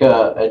take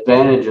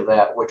advantage of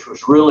that, which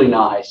was really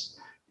nice.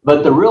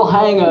 But the real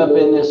hang up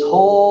in this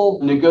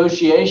whole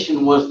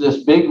negotiation was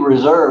this big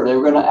reserve. They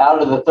were going to,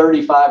 out of the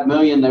 $35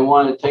 million, they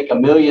wanted to take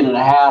 $1.5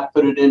 million,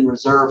 put it in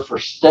reserve for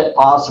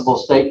possible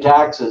state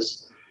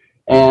taxes.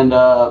 And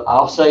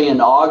I'll say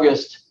in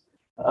August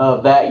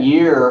of that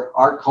year,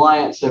 our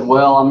client said,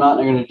 well, I'm not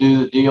going to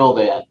do the deal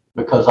then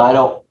because I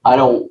don't,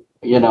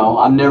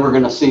 I'm never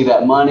going to see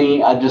that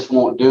money. I just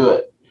won't do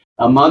it.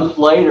 A month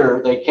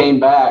later, they came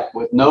back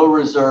with no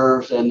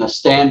reserves and the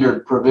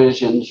standard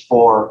provisions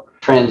for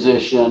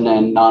transition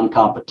and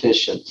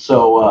non-competition.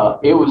 So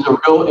it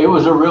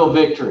was a real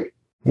victory.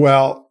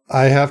 Well,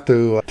 I have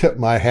to tip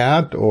my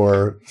hat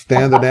or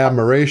stand in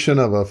admiration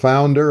of a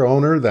founder,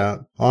 owner,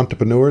 that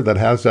entrepreneur that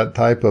has that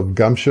type of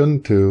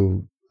gumption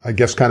to, I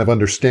guess, kind of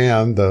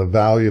understand the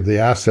value of the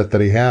asset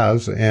that he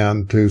has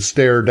and to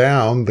stare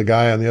down the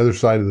guy on the other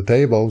side of the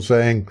table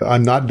saying,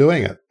 I'm not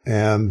doing it.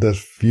 And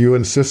if you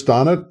insist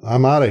on it,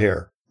 I'm out of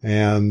here.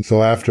 And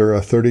so after a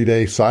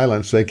 30-day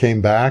silence, they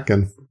came back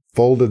and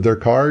folded their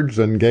cards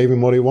and gave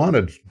him what he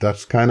wanted.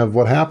 That's kind of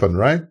what happened,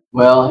 right?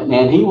 Well,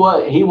 and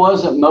he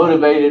wasn't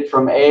motivated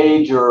from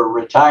age or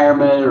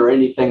retirement or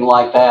anything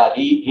like that.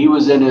 He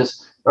was in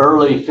his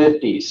early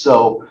 50s,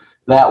 so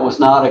that was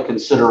not a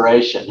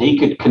consideration. He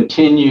could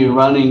continue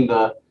running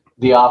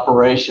the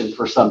operation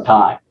for some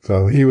time.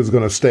 So he was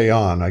going to stay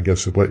on, I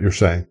guess is what you're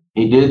saying.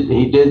 He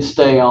did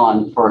stay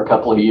on for a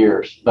couple of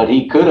years, but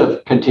he could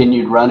have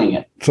continued running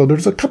it. So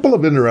there's a couple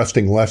of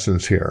interesting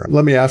lessons here.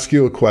 Let me ask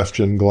you a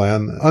question,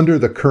 Glenn. Under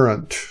the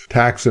current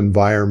tax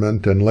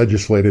environment and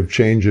legislative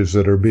changes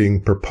that are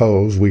being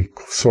proposed, we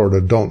sort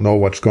of don't know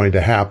what's going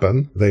to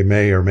happen. They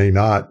may or may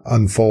not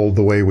unfold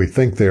the way we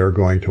think they are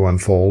going to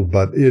unfold.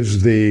 But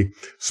is the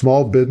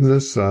small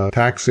business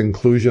tax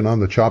inclusion on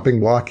the chopping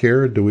block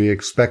here? Do we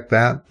expect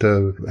that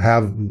to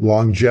have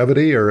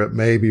longevity, or it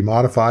may be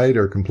modified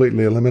or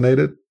completely eliminated?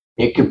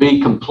 It could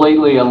be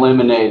completely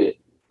eliminated.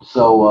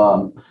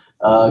 So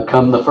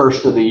come the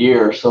first of the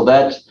year. So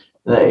that's,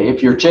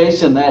 if you're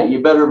chasing that,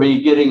 you better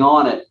be getting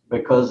on it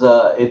because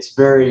it's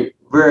very,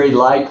 very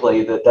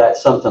likely that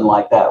something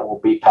like that will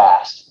be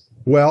passed.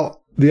 Well,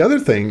 the other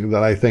thing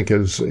that I think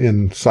is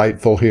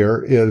insightful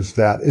here is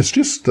that it's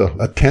just the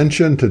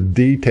attention to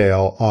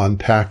detail on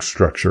tax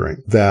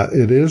structuring, that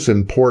it is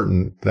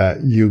important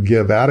that you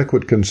give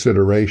adequate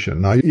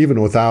consideration. Now,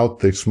 even without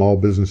the small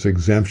business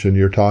exemption,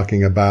 you're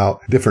talking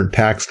about different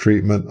tax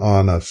treatment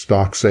on a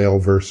stock sale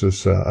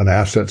versus an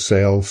asset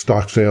sale,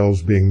 stock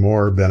sales being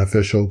more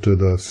beneficial to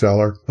the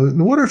seller.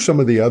 What are some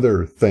of the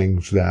other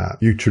things that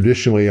you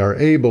traditionally are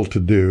able to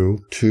do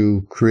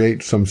to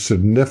create some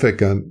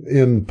significant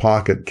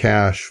in-pocket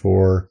cash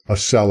for a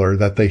seller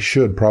that they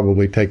should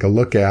probably take a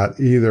look at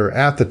either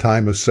at the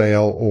time of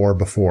sale or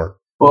before?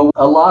 Well,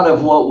 a lot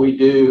of what we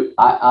do,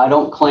 I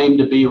don't claim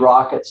to be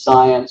rocket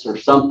science or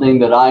something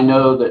that I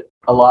know that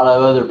a lot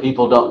of other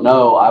people don't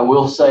know. I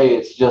will say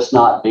it's just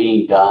not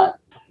being done.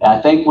 And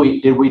I think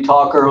we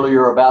talk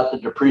earlier about the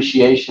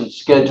depreciation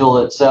schedule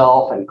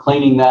itself and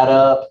cleaning that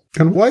up.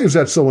 And why is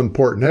that so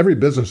important? Every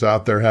business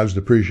out there has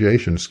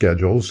depreciation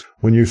schedules.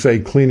 When you say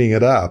cleaning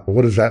it up,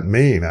 what does that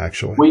mean,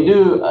 actually? We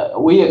do.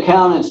 We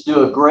accountants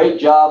do a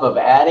great job of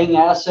adding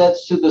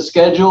assets to the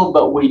schedule,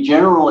 but we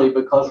generally,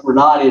 because we're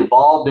not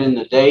involved in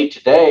the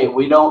day-to-day,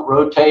 we don't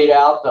rotate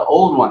out the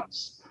old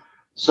ones.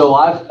 So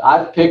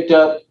I've picked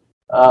up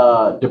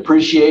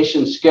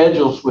depreciation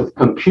schedules with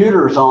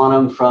computers on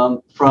them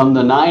from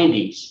the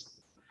 90s.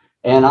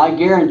 And I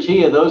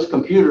guarantee you those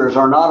computers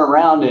are not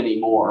around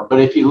anymore.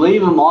 But if you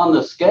leave them on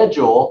the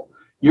schedule,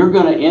 you're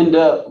going to end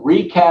up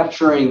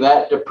recapturing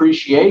that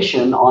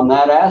depreciation on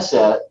that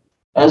asset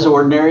as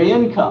ordinary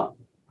income.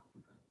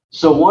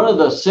 So one of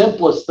the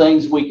simplest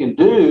things we can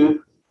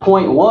do,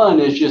 point one,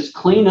 is just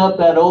clean up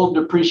that old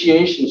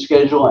depreciation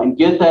schedule and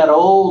get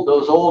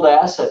those old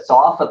assets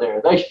off of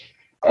there.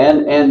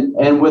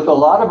 And with a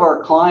lot of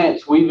our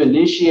clients, we've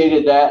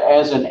initiated that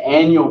as an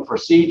annual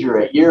procedure.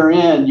 At year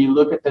end, you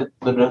look at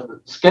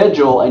the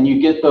schedule and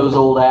you get those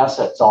old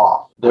assets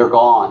off. They're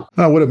gone.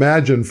 I would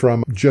imagine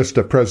from just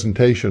a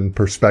presentation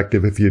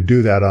perspective, if you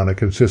do that on a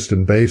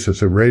consistent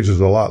basis, it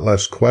raises a lot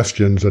less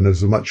questions and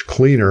is much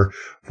cleaner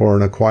for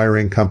an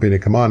acquiring company to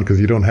come on, because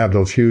you don't have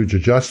those huge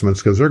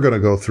adjustments, because they're going to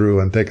go through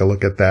and take a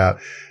look at that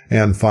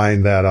and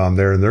find that on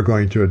there, and they're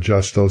going to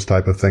adjust those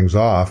type of things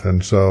off.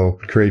 And so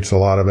it creates a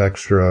lot of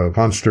extra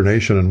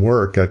consternation and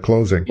work at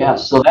closing. Yeah,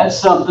 so that's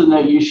something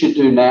that you should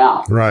do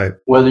now. Right.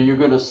 Whether you're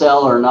going to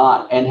sell or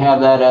not, and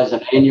have that as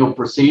an annual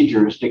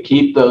procedure is to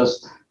keep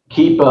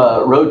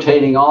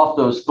rotating off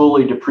those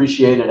fully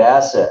depreciated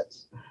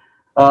assets.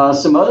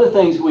 Some other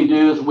things we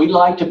do is we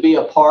like to be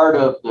a part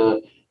of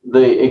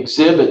the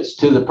exhibits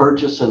to the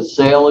purchase and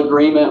sale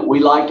agreement. We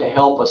like to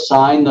help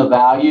assign the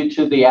value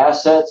to the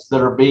assets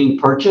that are being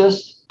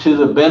purchased to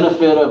the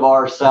benefit of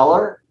our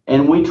seller.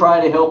 And we try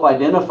to help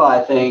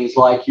identify things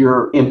like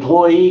your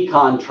employee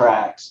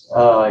contracts,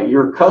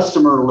 your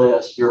customer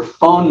list, your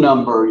phone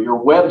number,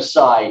 your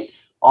website,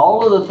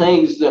 all of the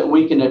things that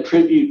we can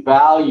attribute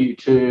value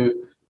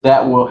to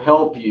that will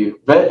help you.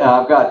 But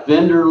I've got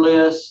vendor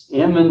lists,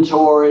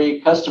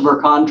 inventory,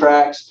 customer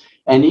contracts,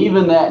 and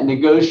even that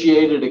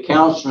negotiated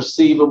accounts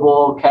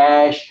receivable,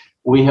 cash.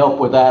 We help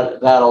with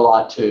that a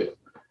lot too.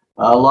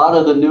 A lot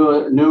of the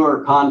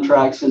newer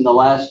contracts in the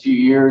last few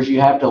years, you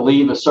have to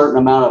leave a certain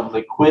amount of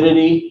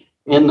liquidity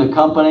in the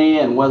company,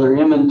 and whether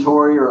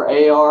inventory or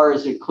AR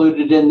is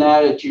included in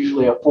that, it's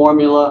usually a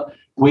formula.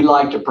 We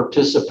like to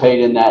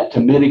participate in that to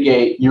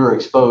mitigate your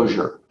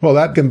exposure. Well,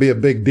 that can be a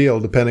big deal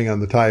depending on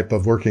the type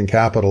of working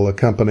capital a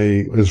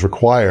company is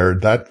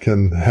required. That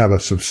can have a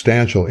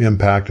substantial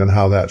impact on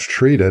how that's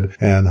treated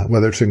and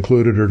whether it's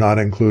included or not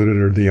included,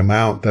 or the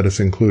amount that is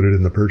included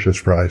in the purchase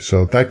price.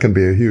 So that can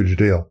be a huge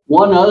deal.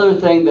 One other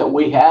thing that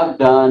we have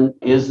done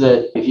is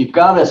that if you've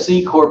got a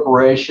C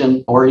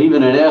corporation, or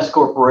even an S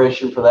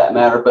corporation for that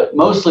matter, but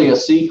mostly a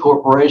C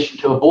corporation,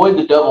 to avoid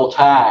the double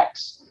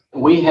tax,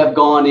 we have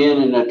gone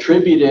in and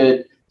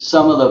attributed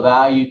some of the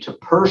value to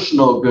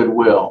personal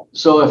goodwill.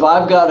 So if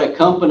I've got a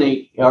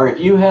company, or if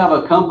you have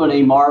a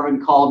company,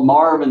 Marvin, called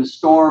Marvin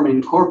Storm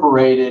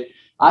Incorporated,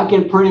 I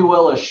can pretty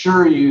well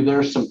assure you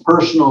there's some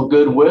personal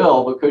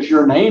goodwill because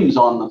your name's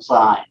on the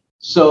sign.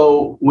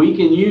 So we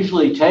can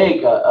usually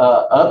take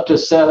up to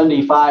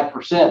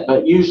 75%,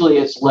 but usually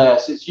it's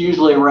less. It's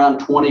usually around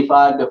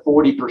 25 to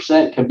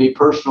 40% can be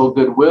personal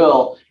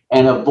goodwill,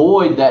 and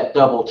avoid that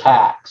double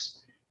tax,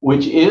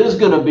 which is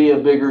going to be a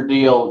bigger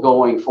deal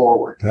going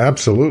forward.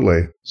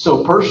 Absolutely.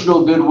 So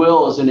personal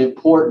goodwill is an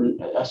important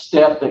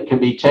step that can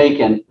be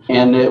taken,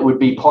 and it would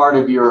be part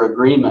of your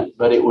agreement,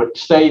 but it would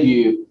save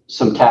you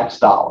some tax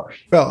dollars.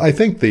 Well, I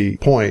think the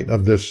point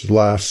of this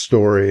last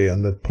story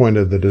and the point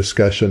of the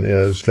discussion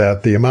is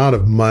that the amount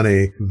of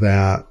money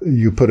that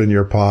you put in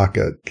your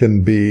pocket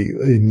can be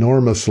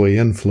enormously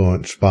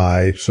influenced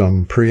by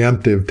some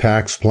preemptive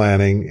tax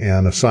planning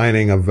and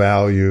assigning of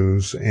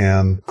values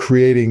and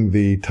creating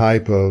the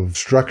type of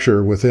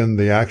structure within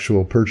the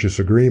actual purchase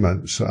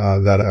agreements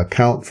that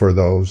account for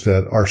those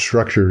that are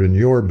structured in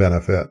your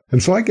benefit.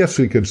 And so I guess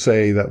we could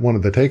say that one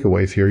of the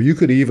takeaways here, you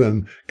could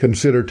even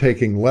consider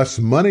taking less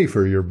money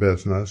for your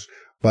business,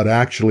 but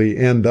actually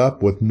end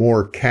up with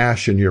more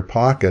cash in your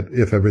pocket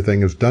if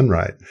everything is done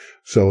right.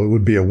 So it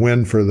would be a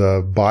win for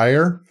the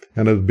buyer,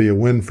 and it would be a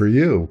win for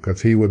you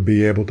because he would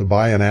be able to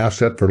buy an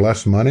asset for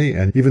less money.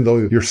 And even though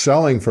you're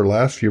selling for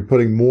less, you're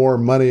putting more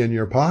money in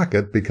your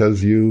pocket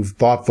because you've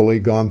thoughtfully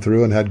gone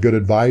through and had good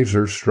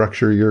advisors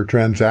structure your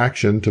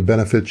transaction to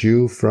benefit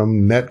you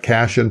from net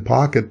cash in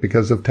pocket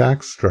because of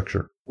tax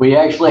structure. We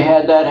actually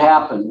had that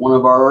happen. One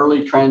of our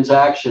early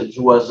transactions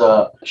was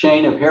a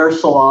chain of hair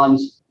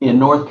salons in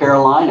North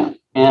Carolina.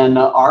 And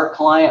our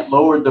client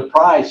lowered the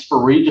price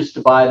for Regis to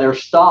buy their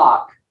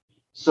stock.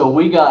 So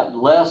we got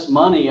less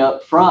money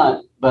up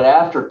front, but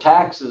after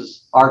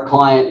taxes, our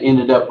client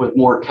ended up with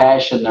more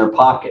cash in their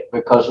pocket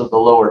because of the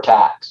lower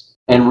tax.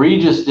 And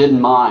Regis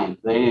didn't mind.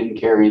 They didn't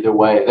care either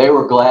way. They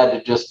were glad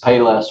to just pay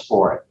less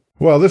for it.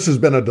 Well, this has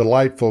been a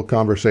delightful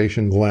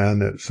conversation,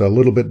 Glenn. It's a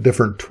little bit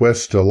different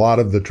twist to a lot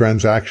of the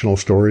transactional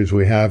stories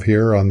we have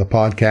here on the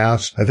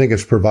podcast. I think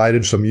it's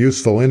provided some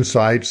useful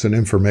insights and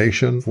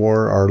information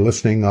for our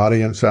listening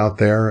audience out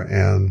there.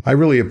 And I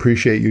really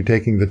appreciate you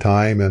taking the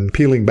time and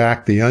peeling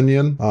back the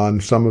onion on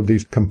some of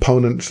these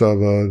components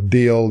of a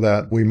deal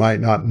that we might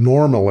not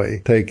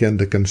normally take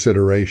into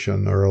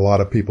consideration, or a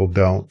lot of people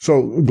don't.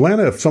 So, Glenn,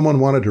 if someone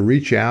wanted to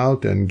reach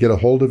out and get a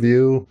hold of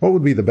you, what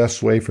would be the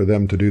best way for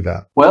them to do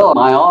that? Well,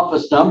 my office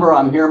number,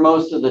 I'm here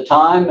most of the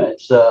time.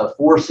 It's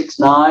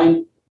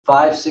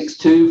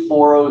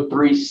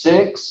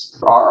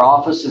 469-562-4036. Our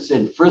office is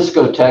in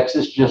Frisco,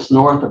 Texas, just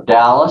north of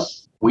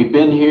Dallas. We've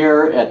been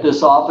here at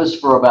this office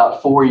for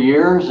about 4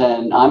 years,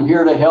 and I'm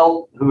here to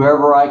help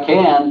whoever I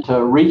can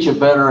to reach a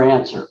better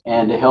answer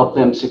and to help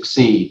them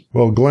succeed.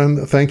 Well,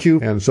 Glenn, thank you.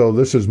 And so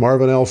this is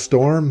Marvin L.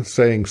 Storm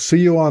saying, see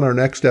you on our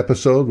next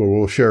episode where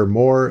we'll share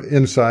more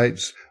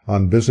insights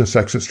on business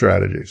exit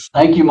strategies.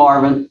 Thank you,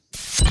 Marvin.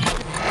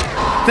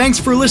 Thanks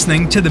for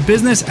listening to the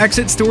Business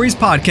Exit Stories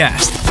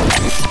podcast.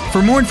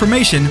 For more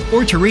information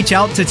or to reach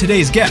out to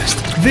today's guest,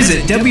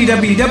 visit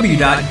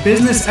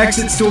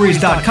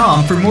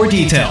www.businessexitstories.com for more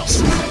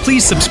details.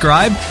 Please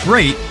subscribe,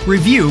 rate,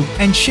 review,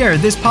 and share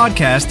this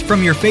podcast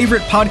from your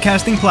favorite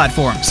podcasting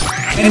platforms.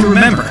 And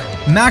remember,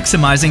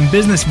 maximizing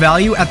business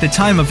value at the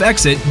time of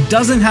exit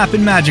doesn't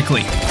happen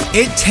magically.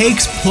 It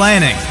takes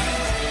planning.